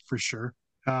three for sure.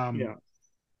 Yeah.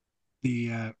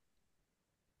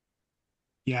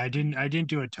 I didn't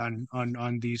do a ton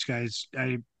on these guys.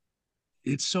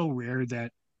 It's so rare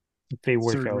that they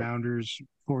work third out. rounders,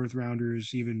 fourth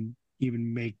rounders even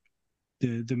make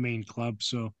the main club.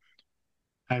 So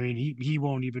I mean he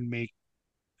won't even make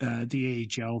the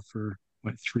AHL for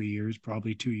 3 years,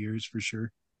 probably 2 years for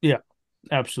sure. Yeah,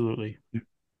 absolutely.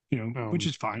 Which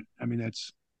is fine. I mean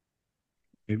that's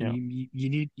you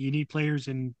need players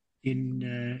in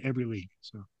every league.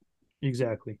 So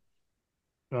exactly.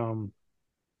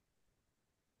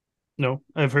 No,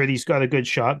 I've heard he's got a good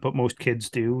shot, but most kids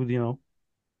do,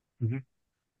 Mm-hmm.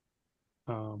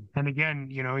 And again,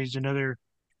 he's another,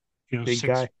 big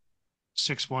guy,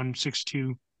 6'1",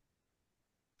 6'2".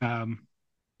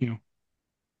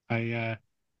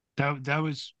 That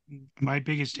was my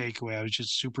biggest takeaway. I was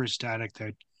just super ecstatic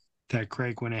that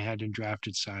Craig went ahead and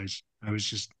drafted size.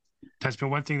 That's been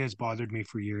one thing that's bothered me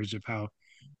for years of how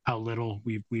little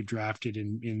we've drafted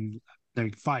in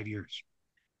like 5 years.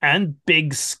 And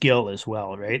big skill as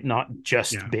well, right? Not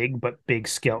just big, but big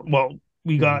skill. Well,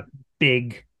 we got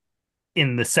big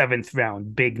in the 7th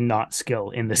round, big not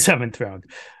skill in the 7th round,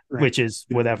 which is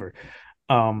whatever.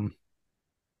 And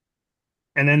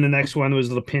then the next one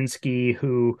was Lipinski,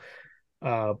 who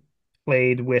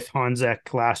played with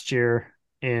Honzek last year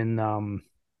in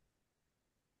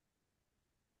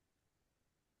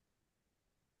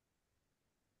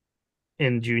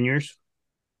juniors,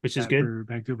 which is good. For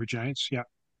Vancouver Giants, yeah.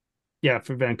 Yeah,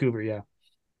 for Vancouver, yeah.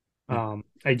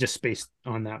 I just spaced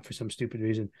on that for some stupid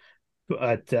reason.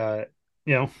 But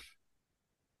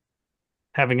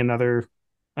having another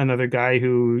guy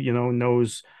who,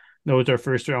 knows our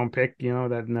first round pick,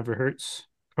 that never hurts.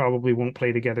 Probably won't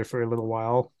play together for a little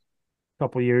while, a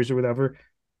couple years or whatever.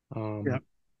 And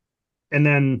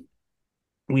then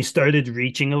we started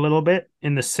reaching a little bit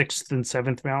in the 6th and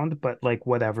 7th round, but like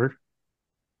whatever.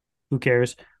 Who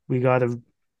cares? We got a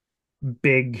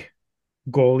big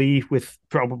goalie with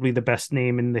probably the best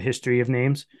name in the history of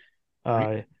names,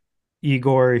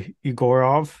 Igor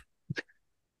Egorov.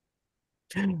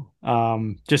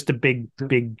 Just a big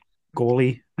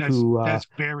goalie. That's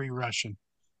very Russian.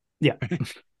 Yeah.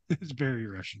 It's very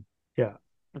Russian. Yeah.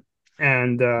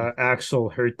 And Axel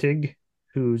Hertig,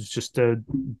 who's just a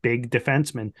big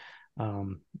defenseman.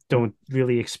 Don't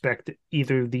really expect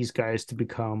either of these guys to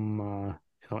become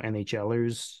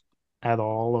NHLers at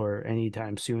all or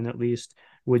anytime soon, at least.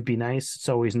 Would be nice. It's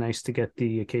always nice to get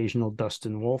the occasional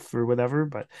Dustin Wolf or whatever,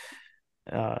 but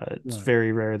It's Yeah.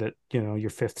 very rare that your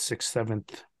fifth, sixth,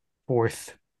 seventh,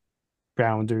 fourth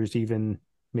rounders even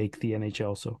make the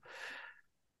NHL. So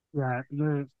Yeah,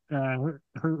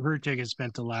 Hurtig has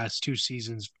spent the last 2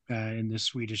 seasons in the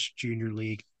Swedish Junior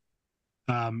League.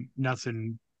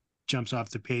 Nothing jumps off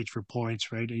the page for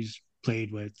points, right? He's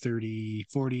played with 30,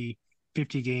 40,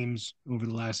 50 games over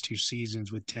the last 2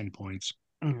 seasons with 10 points.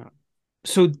 yeah.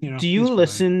 So do you He's fine.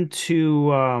 listen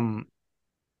to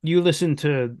you listen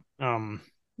to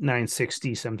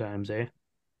 960 sometimes, eh?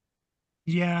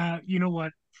 Yeah, you know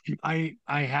what? I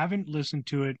haven't listened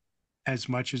to it as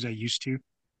much as I used to.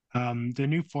 The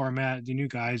new format, the new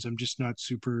guys, they're just not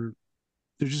super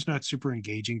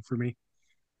engaging for me.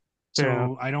 Yeah.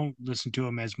 So I don't listen to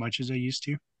them as much as I used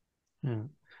to, Yeah.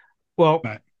 Well,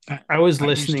 but I, I was I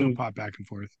do still listening, pop back and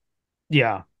forth.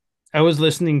 yeah. I was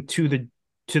listening to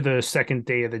the second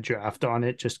day of the draft on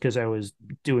it just because I was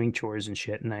doing chores and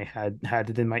shit and I had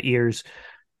it in my ears.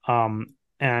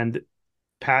 And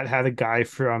Pat had a guy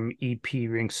from EP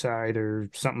Ringside or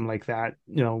something like that,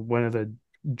 one of the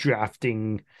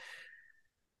drafting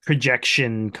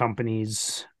projection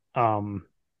companies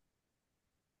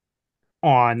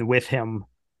on with him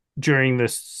during the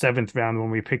seventh round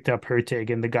when we picked up Hurtig,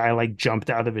 and the guy like jumped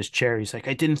out of his chair. He's like,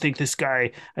 I didn't think this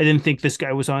guy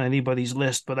was on anybody's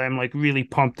list, but I'm like really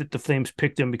pumped that the Flames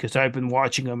picked him because I've been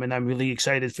watching him and I'm really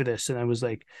excited for this. And I was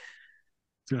like,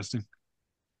 Interesting.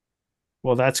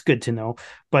 well, that's good to know.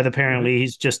 But apparently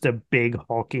he's just a big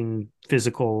hulking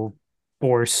physical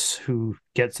force who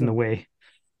gets in the way.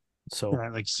 So Yeah,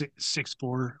 like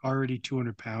 6'4", already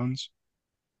 200 pounds.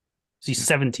 is he Yeah,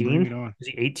 bring it 17? on. Is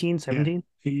he 18, Yeah, 17?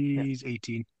 Yeah. he's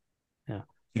 18. Yeah.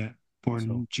 Yeah, So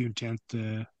born June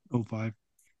 10th, 05.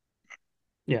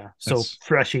 yeah. So That's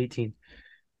fresh 18.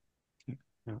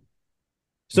 Yeah. that's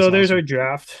So there's our awesome.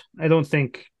 draft. I don't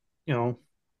think, you know,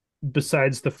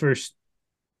 besides the first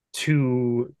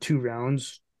two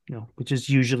rounds, which is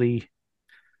usually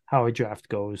how a draft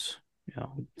goes.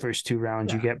 First two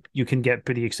rounds Yeah, you can get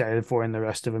pretty excited for, and the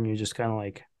rest of them you just kind of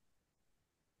like.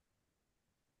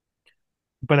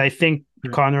 But I think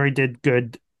right. Connery did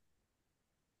good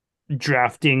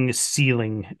drafting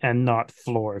ceiling and not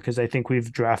floor because I think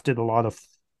we've drafted a lot of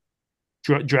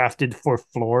drafted for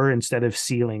floor instead of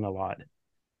ceiling a lot.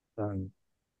 Um,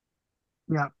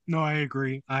 Yeah, no, I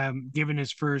agree. Given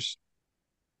his first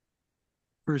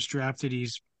draft that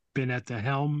he's been at the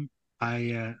helm,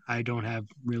 I don't have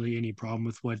really any problem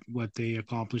with what they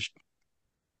accomplished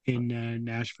in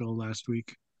Nashville last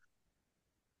week.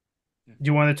 do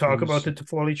you want to It talk about was, the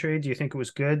Toffoli trade? Do you think it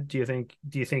was good? Do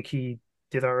you think he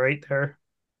did all right there?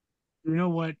 you know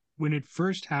what? When it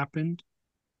first happened,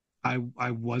 I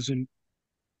wasn't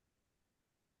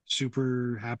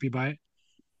super happy by it.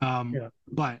 Yeah.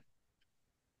 But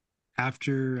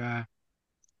after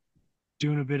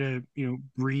doing a bit of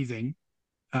breathing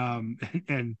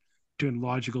and doing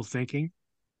logical thinking,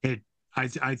 it I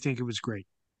think it was great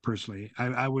personally.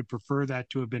 I would prefer that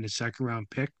to have been a second round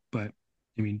pick, but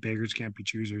I mean beggars can't be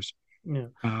choosers. Yeah.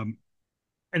 Um,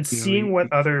 And you know, seeing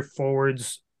what other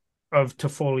forwards of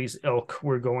Toffoli's ilk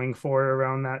were going for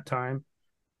around that time,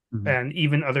 Mhm. and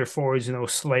even other forwards,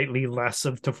 slightly less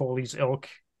of Toffoli's ilk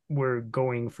were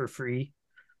going for free.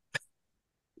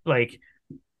 Like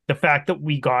the fact that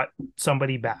we got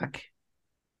somebody back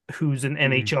who's an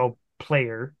Mhm. NHL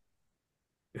player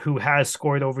who has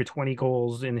scored over 20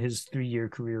 goals in his 3-year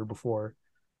career before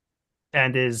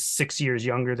and is 6 years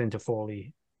younger than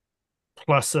Toffoli,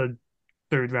 plus a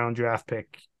third round draft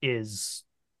pick is,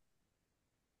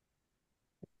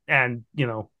 and,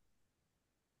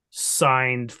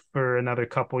 signed for another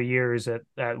couple years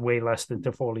at way less than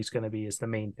Toffoli's going to be is the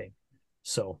main thing.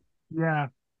 So, Yeah,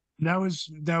 that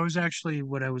was actually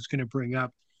what I was going to bring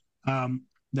up.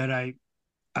 That I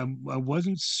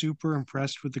wasn't super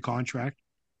impressed with the contract.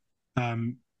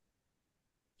 Um,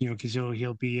 because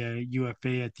he'll be a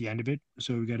UFA at the end of it.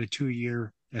 So we got a 2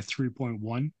 year at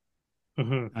 3.1.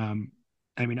 mhm, Um,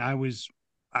 I mean, I was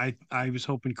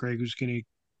hoping Craig was going to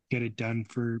get it done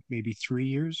for maybe 3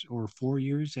 years or 4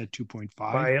 years at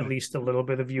 2.5, buy at but least a little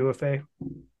bit of UFA.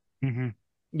 mhm,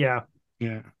 Yeah.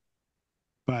 yeah,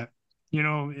 but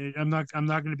I'm not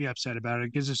going to be upset about it.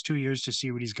 It gives us 2 years to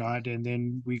see what he's got, and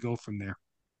then we go from there.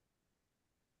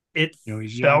 It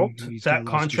He's young, felt he's got that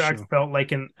lots to contract show. felt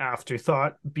like an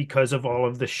afterthought because of all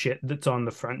of the shit that's on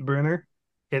the front burner.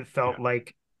 It Yeah, felt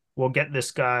like we'll get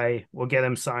this guy, we'll get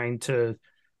him signed to,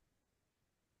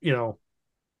 you know,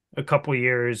 a couple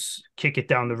years, kick it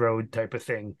down the road type of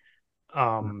thing.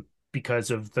 yeah,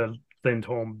 Because of the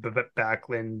Lindholm,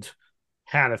 Backlund,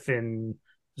 Hannafin,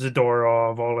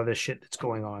 Zadorov, all of this shit that's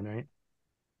going on, right?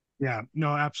 yeah.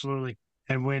 No, absolutely.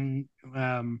 And when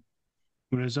I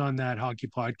was on that hockey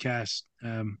podcast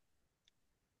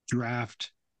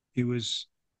draft, it was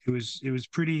it was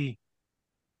pretty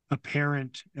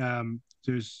apparent.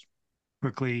 There's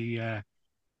quickly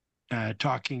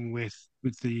talking with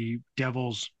the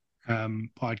Devils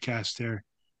podcast there,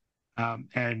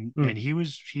 and he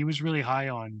was really high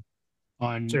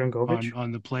Sharangovich.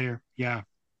 on the player. Yeah,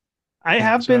 I yeah.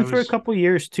 have So I been for a was. couple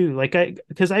years too. Like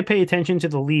because I pay attention to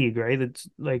the league, right? It's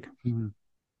like Mhm.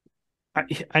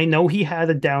 I know he had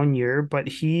a down year, but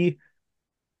he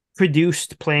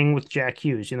produced playing with Jack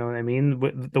Hughes. You know what I mean?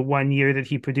 The 1 year that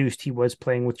he produced, he was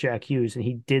playing with Jack Hughes, and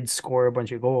he did score a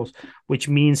bunch of goals, which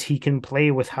means he can play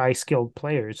with high skilled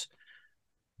players.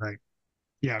 Right.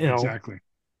 Yeah. You know, Exactly.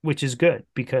 which is good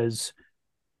because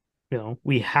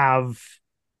we have,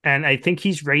 and I think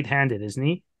he's right handed, isn't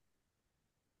he?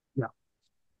 Yeah.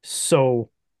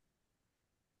 So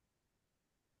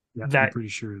Yeah. I'm that pretty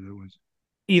sure that was.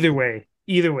 either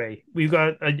way, we've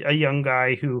got a young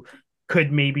guy who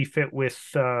could maybe fit with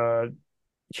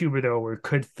Huberdeau or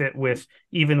could fit with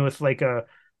even with like a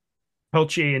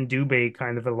Pelche and Dubé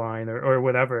kind of a line or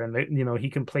whatever. And he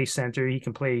can play center, he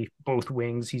can play both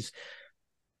wings. He's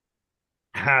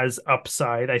has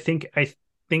upside. I think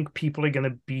people are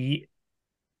gonna be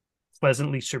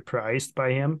pleasantly surprised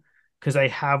by him because I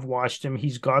have watched him.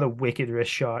 He's got a wicked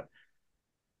wrist shot,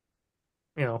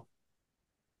 you know.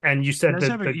 And you He said does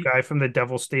that have a. the guy from the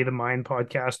Devil State of Mind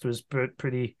podcast was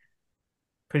pretty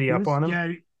He up was, on him.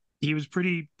 yeah, he was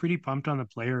pretty pumped on the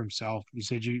player himself. He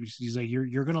said he's like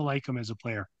you're gonna like him as a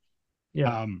player.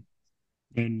 Yeah. Um,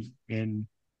 and and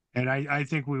and I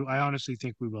honestly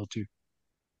think we will too.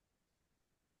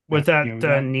 Yeah, Was that you know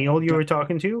that Neil you that were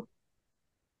talking to?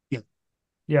 yeah.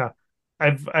 Yeah.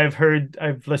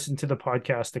 I've listened to the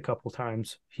podcast a couple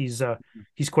times. He's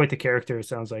quite the character, it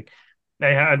sounds like.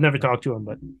 I've never Right. talked to him,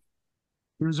 but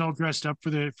He was all dressed up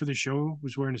for the show.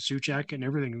 Was wearing a suit jacket and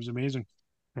everything. It was amazing.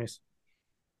 nice.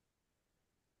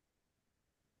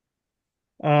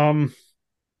 Um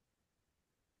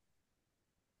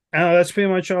that's pretty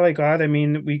much all I got. I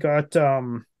mean, we got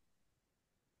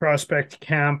prospect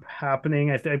camp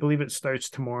happening. I believe it starts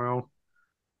tomorrow.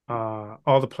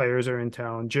 All the players are in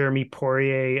town. Jeremy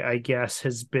Poirier, I guess,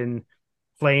 has been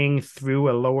playing through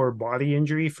a lower body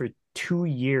injury for 2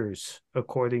 years,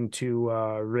 according to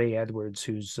Ray Edwards,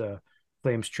 who's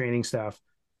Flames training staff.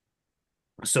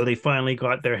 So they finally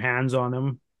got their hands on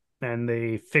him and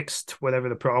they fixed whatever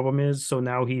the problem is. So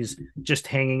now he's just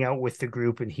hanging out with the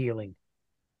group and healing,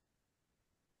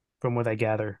 from what I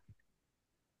gather.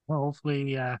 Well,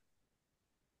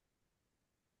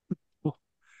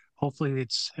 hopefully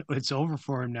it's over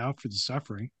for him now for the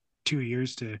suffering. 2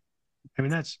 years to. I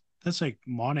mean that's like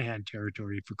Monahan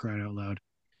territory for crying out loud.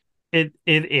 It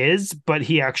is, but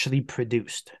he actually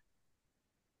produced.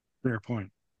 Fair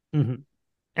point. Mm-hmm.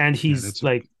 And Yeah, he's that's a.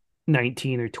 like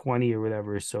 19 or 20 or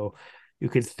whatever, so you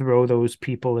could throw those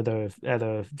people at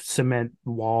a cement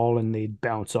wall and they'd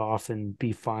bounce off and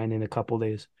be fine in a couple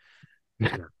days.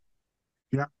 Yeah.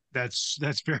 Yeah, that's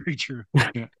very true.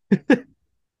 Yeah,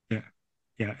 yeah,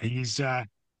 yeah. He's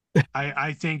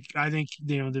I think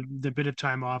the bit of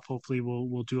time off hopefully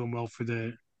will do him well for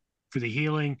the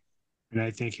healing, and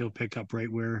I think he'll pick up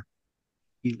right where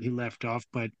he left off,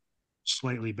 but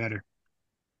slightly better,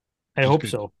 I which is hope good.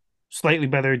 so. Slightly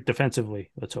better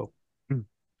defensively, let's hope. Hmm.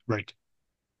 Right.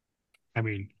 I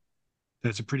mean,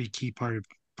 that's a pretty key part of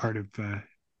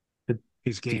The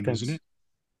his game, isn't defense it?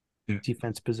 Yeah,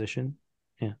 defense position.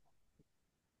 Yeah.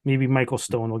 Maybe Michael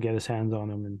Stone will get his hands on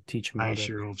him and teach him how I to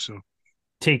sure hope so.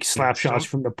 take Yeah, slap shots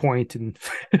from the point and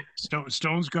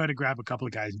Stone's got to grab a couple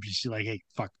of guys and be like, hey,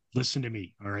 fuck, listen to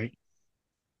me, all right?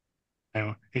 I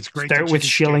know it's great start that you with can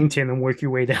skate. Shillington and work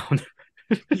your way down.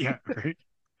 Yeah, right.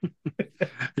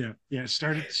 Yeah.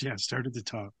 Start at the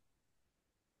top.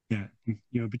 Yeah,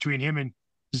 between him and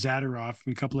Zadorov,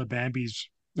 a couple of Bambies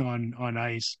on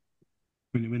ice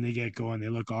when they get going, they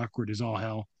look awkward as all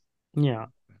hell. Yeah.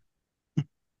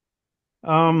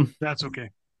 Um That's okay.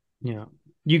 Yeah.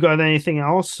 You got anything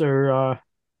else or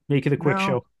make it a quick No,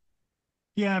 show?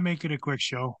 yeah, make it a quick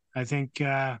show. I think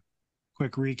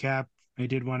quick recap. I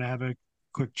did want to have a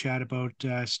quick chat about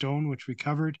Stone, which we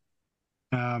covered.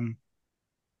 Um,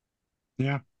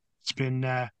 yeah, it's been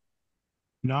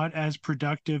not as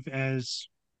productive as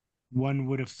one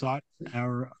would have thought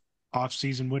our off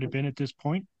season would have been at this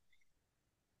point.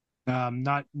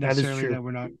 Not That is necessarily true. that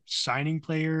we're not signing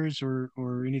players or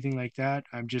anything like that.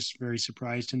 I'm just very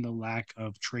surprised in the lack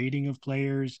of trading of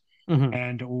players Hmm.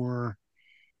 and or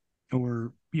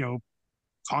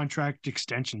contract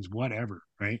extensions, whatever.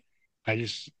 Right. I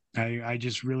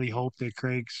just really hope that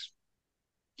Craig's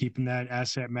keeping that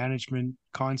asset management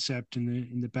concept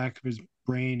in the back of his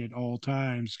brain at all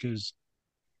times. Because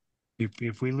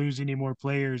if we lose any more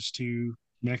players to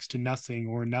next to nothing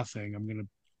or nothing, I'm gonna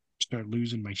start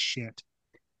losing my shit.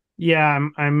 Yeah,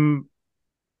 I'm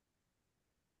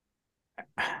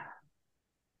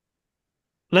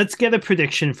let's get a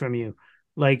prediction from you.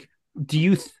 Like, do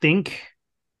you think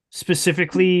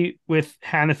specifically with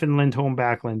Hanifin, Lindholm,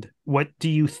 Backlund, what do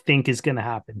you think is going to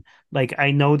happen? Like,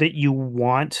 I know that you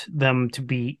want them to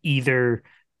be either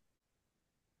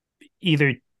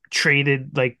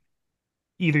traded, like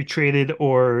either traded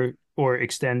or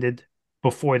extended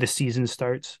before the season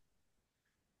starts,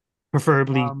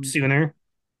 preferably Um, sooner.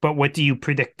 But what do you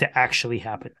predict to actually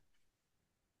happen?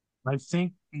 I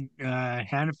think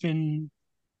Hannafin.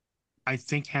 I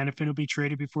think Hannafin will be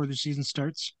traded before the season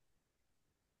starts.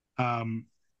 Um,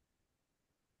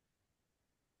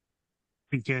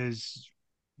 because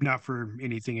not for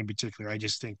anything in particular. I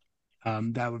just think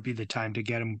that would be the time to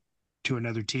get him to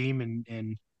another team,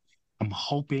 and I'm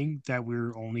hoping that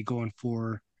we're only going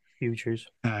for Futures.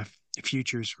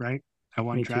 futures, right? I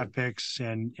want Me draft too. picks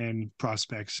and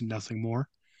prospects, and nothing more.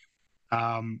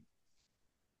 Um,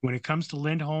 when it comes to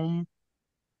Lindholm,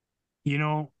 you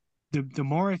know, the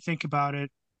more I think about it,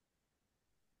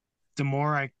 the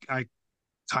more I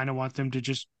kind of want them to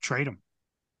just trade him.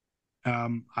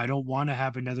 I don't want to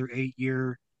have another 8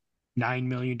 year, $9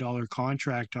 million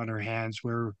contract on our hands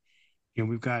where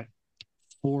we've got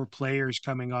four players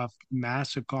coming off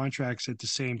massive contracts at the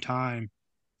same time,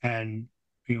 and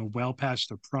well past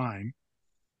their prime.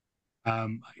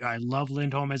 I love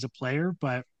Lindholm as a player,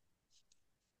 but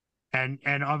and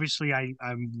obviously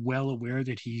I'm well aware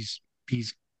that he's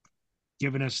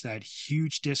given us that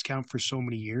huge discount for so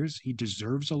many years. He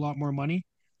deserves a lot more money,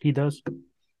 He does.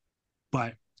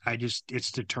 but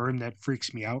it's the term that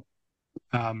freaks me out.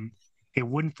 Um, it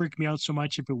wouldn't freak me out so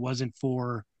much if it wasn't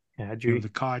for Kadri. the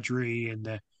Kadri and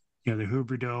the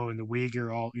Huberdeau and the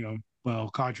Uyghur, all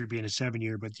well, Kadri being a 7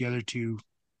 year, but the other two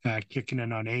kicking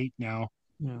in on 8 now.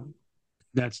 Yeah.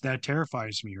 That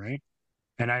terrifies me, right?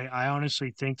 And I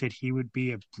honestly think that he would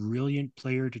be a brilliant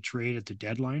player to trade at the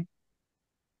deadline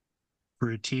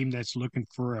for a team that's looking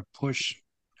for a push,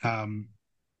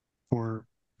 for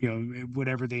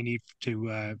whatever they need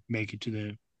to make it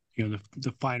to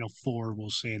the final four, we'll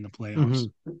say, in the playoffs.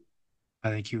 Mm-hmm. I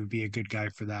think he would be a good guy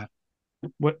for that.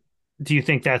 What do you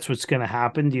think that's what's going to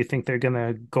happen? Do you think they're going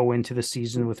to go into the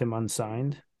season with him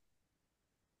unsigned?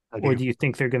 I Or do. do you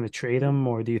think they're going to trade him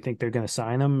or do you think they're going to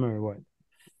sign him or what?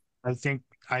 I think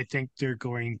they're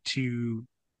going to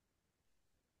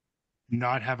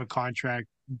not have a contract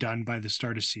done by the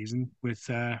start of season with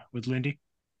Lindy.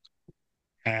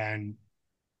 And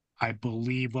I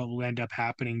believe what will end up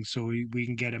happening, so we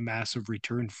can get a massive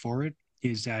return for it,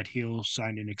 is that he'll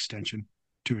sign an extension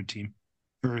to a team,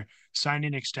 or sign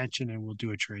an extension and we'll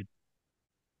do a trade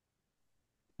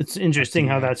It's at interesting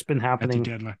the how that's been at the happening,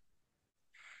 deadline.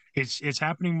 It's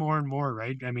happening more and more,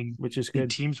 right? I mean, which is the good.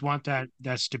 teams want that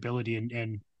stability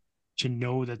and to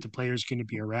know that the player's going to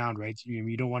be around, right?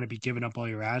 You don't want to be giving up all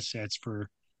your assets for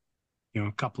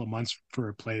a couple of months for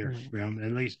a player.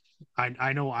 At least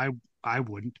I know I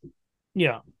wouldn't.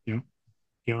 Yeah. You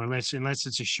know, unless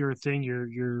it's a sure thing,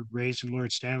 you're raising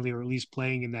Lord Stanley or at least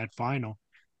playing in that final.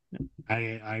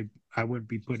 I wouldn't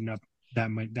be putting up that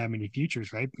many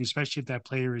futures, right? Especially if that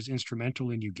player is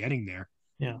instrumental in you getting there.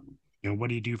 Yeah. What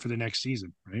do you do for the next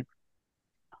season, right?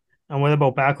 And what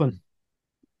about Backlund?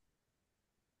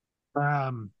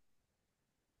 Um,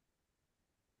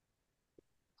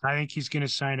 I think he's going to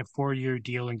sign a 4 year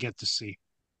deal and get the C.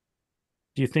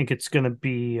 Do you think it's going to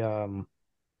be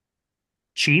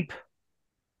cheap?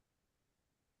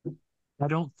 I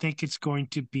don't think it's going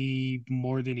to be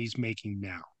more than he's making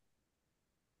now.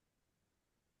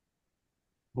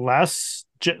 Less,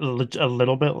 a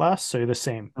little bit less, or the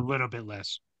same? A little bit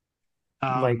less.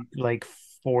 Like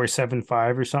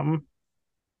 4.75 or something.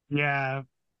 Yeah,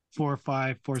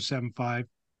 4.5,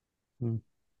 4.75.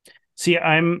 See,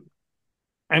 I'm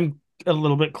a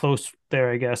little bit close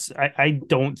there, I guess. I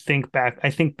don't think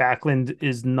I think Backlund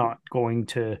is not going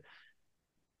to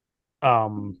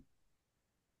um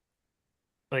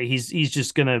like he's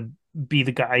just gonna be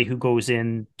the guy who goes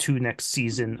in to next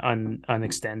season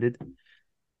unextended.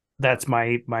 That's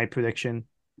my prediction.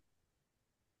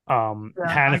 Yeah,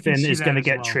 I can Hanifin see is that gonna as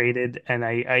get well. traded, and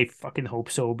I fucking hope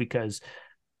so because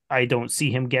I don't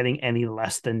see him getting any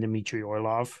less than Dmitry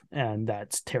Orlov, and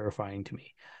that's terrifying to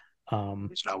me.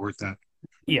 It's not worth that.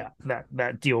 Yeah,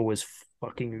 that deal was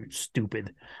fucking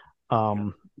stupid.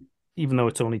 Um, even though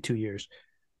it's only 2 years.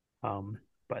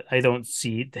 but I don't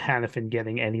see Hanifin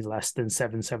getting any less than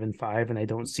 7.75, and I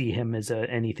don't see him as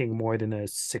anything more than a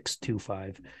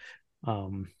 6.25,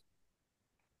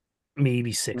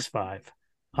 maybe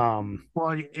 6.5.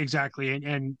 Well, exactly,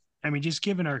 and I mean, just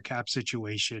given our cap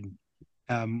situation,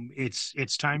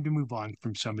 it's time to move on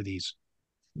from some of these.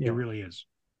 It Yeah, really is.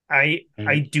 I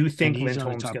And do and think he's on the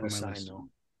Lindholm's top going of to my sign list. though.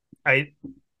 I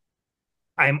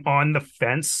I'm on the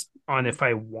fence on if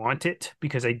I want it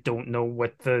because I don't know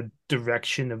what the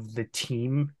direction of the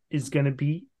team is going to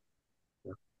be.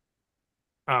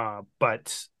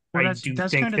 But Well, I that's do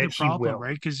that's think kind of the that he problem, will.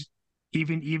 right? Because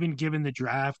even given the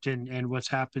draft and what's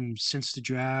happened since the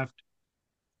draft,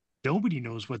 nobody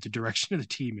knows what the direction of the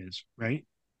team is, right?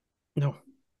 No,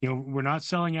 We're not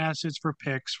selling assets for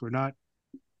picks. We're not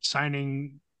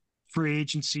signing free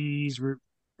agencies. We're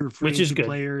free which is agent good.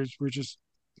 players. We're just,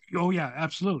 oh yeah,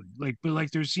 absolutely. But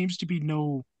like there seems to be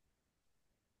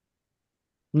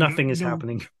Nothing is no,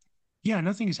 happening. yeah,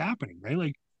 nothing is happening, right?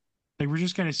 Like we're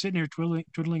just kind of sitting here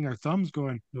twiddling our thumbs,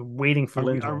 going, We're waiting for are we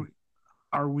are we Lindholm.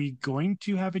 are we going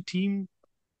to have a team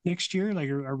next year? Like,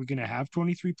 are we going to have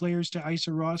 23 players to ice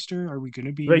a roster? Are we going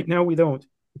to be, Right now, we don't.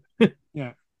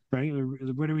 yeah, right?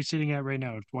 What are we sitting at right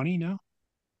now? 20 now?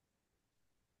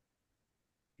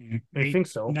 Yeah, I think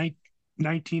so.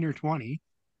 19 or 20,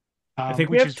 I think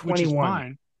we which have is 21.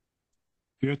 fine.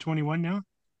 You're at 21 now,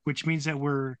 which means that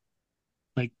we're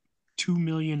like 2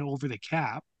 million over the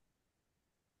cap,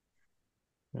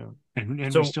 Yeah. and we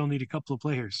So still need a couple of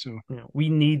players. So we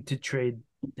need to trade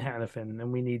Hanifin,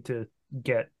 and we need to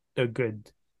get a good,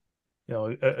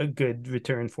 a good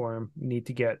return for him. We need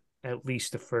to get at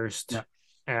least a first yeah,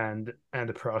 and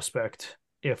a prospect,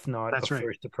 if not a that's right.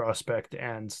 first, a prospect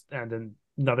and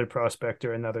another prospect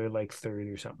or another like third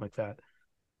or something like that.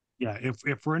 Yeah,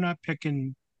 if we're not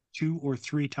picking 2 or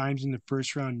 3 times in the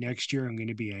first round next year, I'm going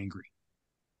to be angry.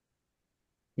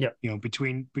 Yeah,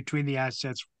 Between the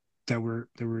assets that we're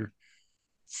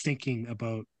thinking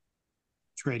about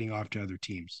trading off to other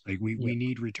teams, like yeah, we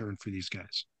need return for these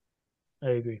guys. I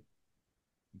agree.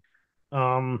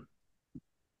 Um,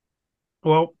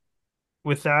 well,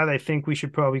 with that, I think we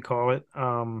should probably call it.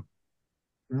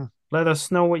 Yeah. Let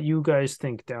us know what you guys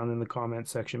think down in the comment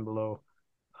section below.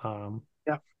 Um,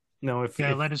 Yeah. no,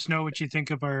 Yeah, if let us know what you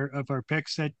think of our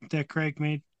picks that Craig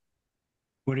made.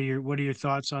 What are your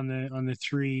thoughts on the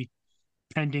three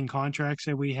pending contracts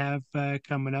that we have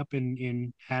coming up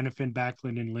in Hanifin,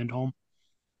 Backlund, and Lindholm?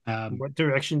 what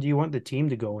direction do you want the team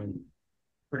to go in?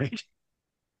 Right.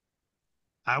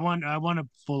 I want to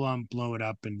full on blow it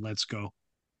up and let's go.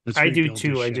 Let's I do rebuild this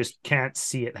too. I ship. just can't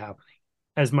see it happening.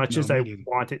 As much No, as me I neither.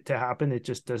 want it to happen, it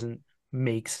just doesn't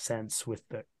make sense with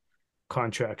the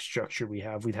contract structure we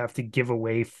have. We'd have to give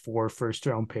away 4 first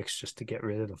round picks just to get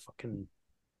rid of the fucking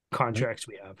Right? contracts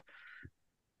we have.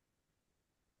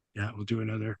 Yeah, we'll do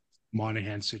another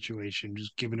Monahan situation,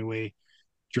 just giving away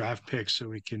draft picks so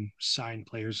we can sign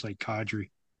players like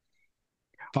Kadri.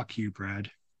 Fuck you,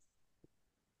 Brad.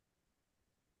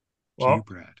 Fuck you, Well,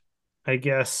 Brad. I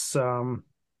guess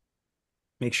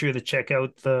make sure to check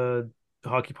out the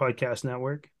Hockey Podcast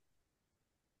Network.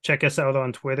 Check us out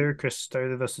on Twitter. Chris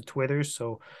started us a Twitter,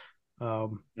 so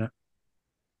Yeah.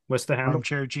 what's the handle?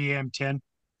 Armchair GM10.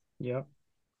 Yeah.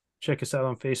 Check us out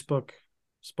on Facebook,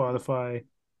 Spotify,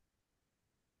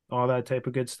 all that type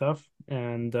of good stuff.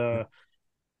 And Yeah.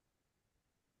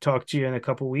 talk to you in a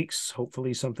couple weeks.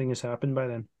 Hopefully something has happened by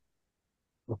then.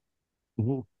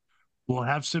 We'll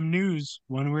have some news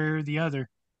one way or the other.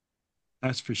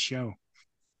 That's for sure.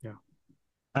 Yeah.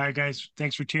 All right, guys.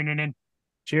 Thanks for tuning in.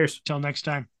 Cheers. Till next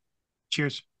time.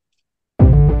 Cheers.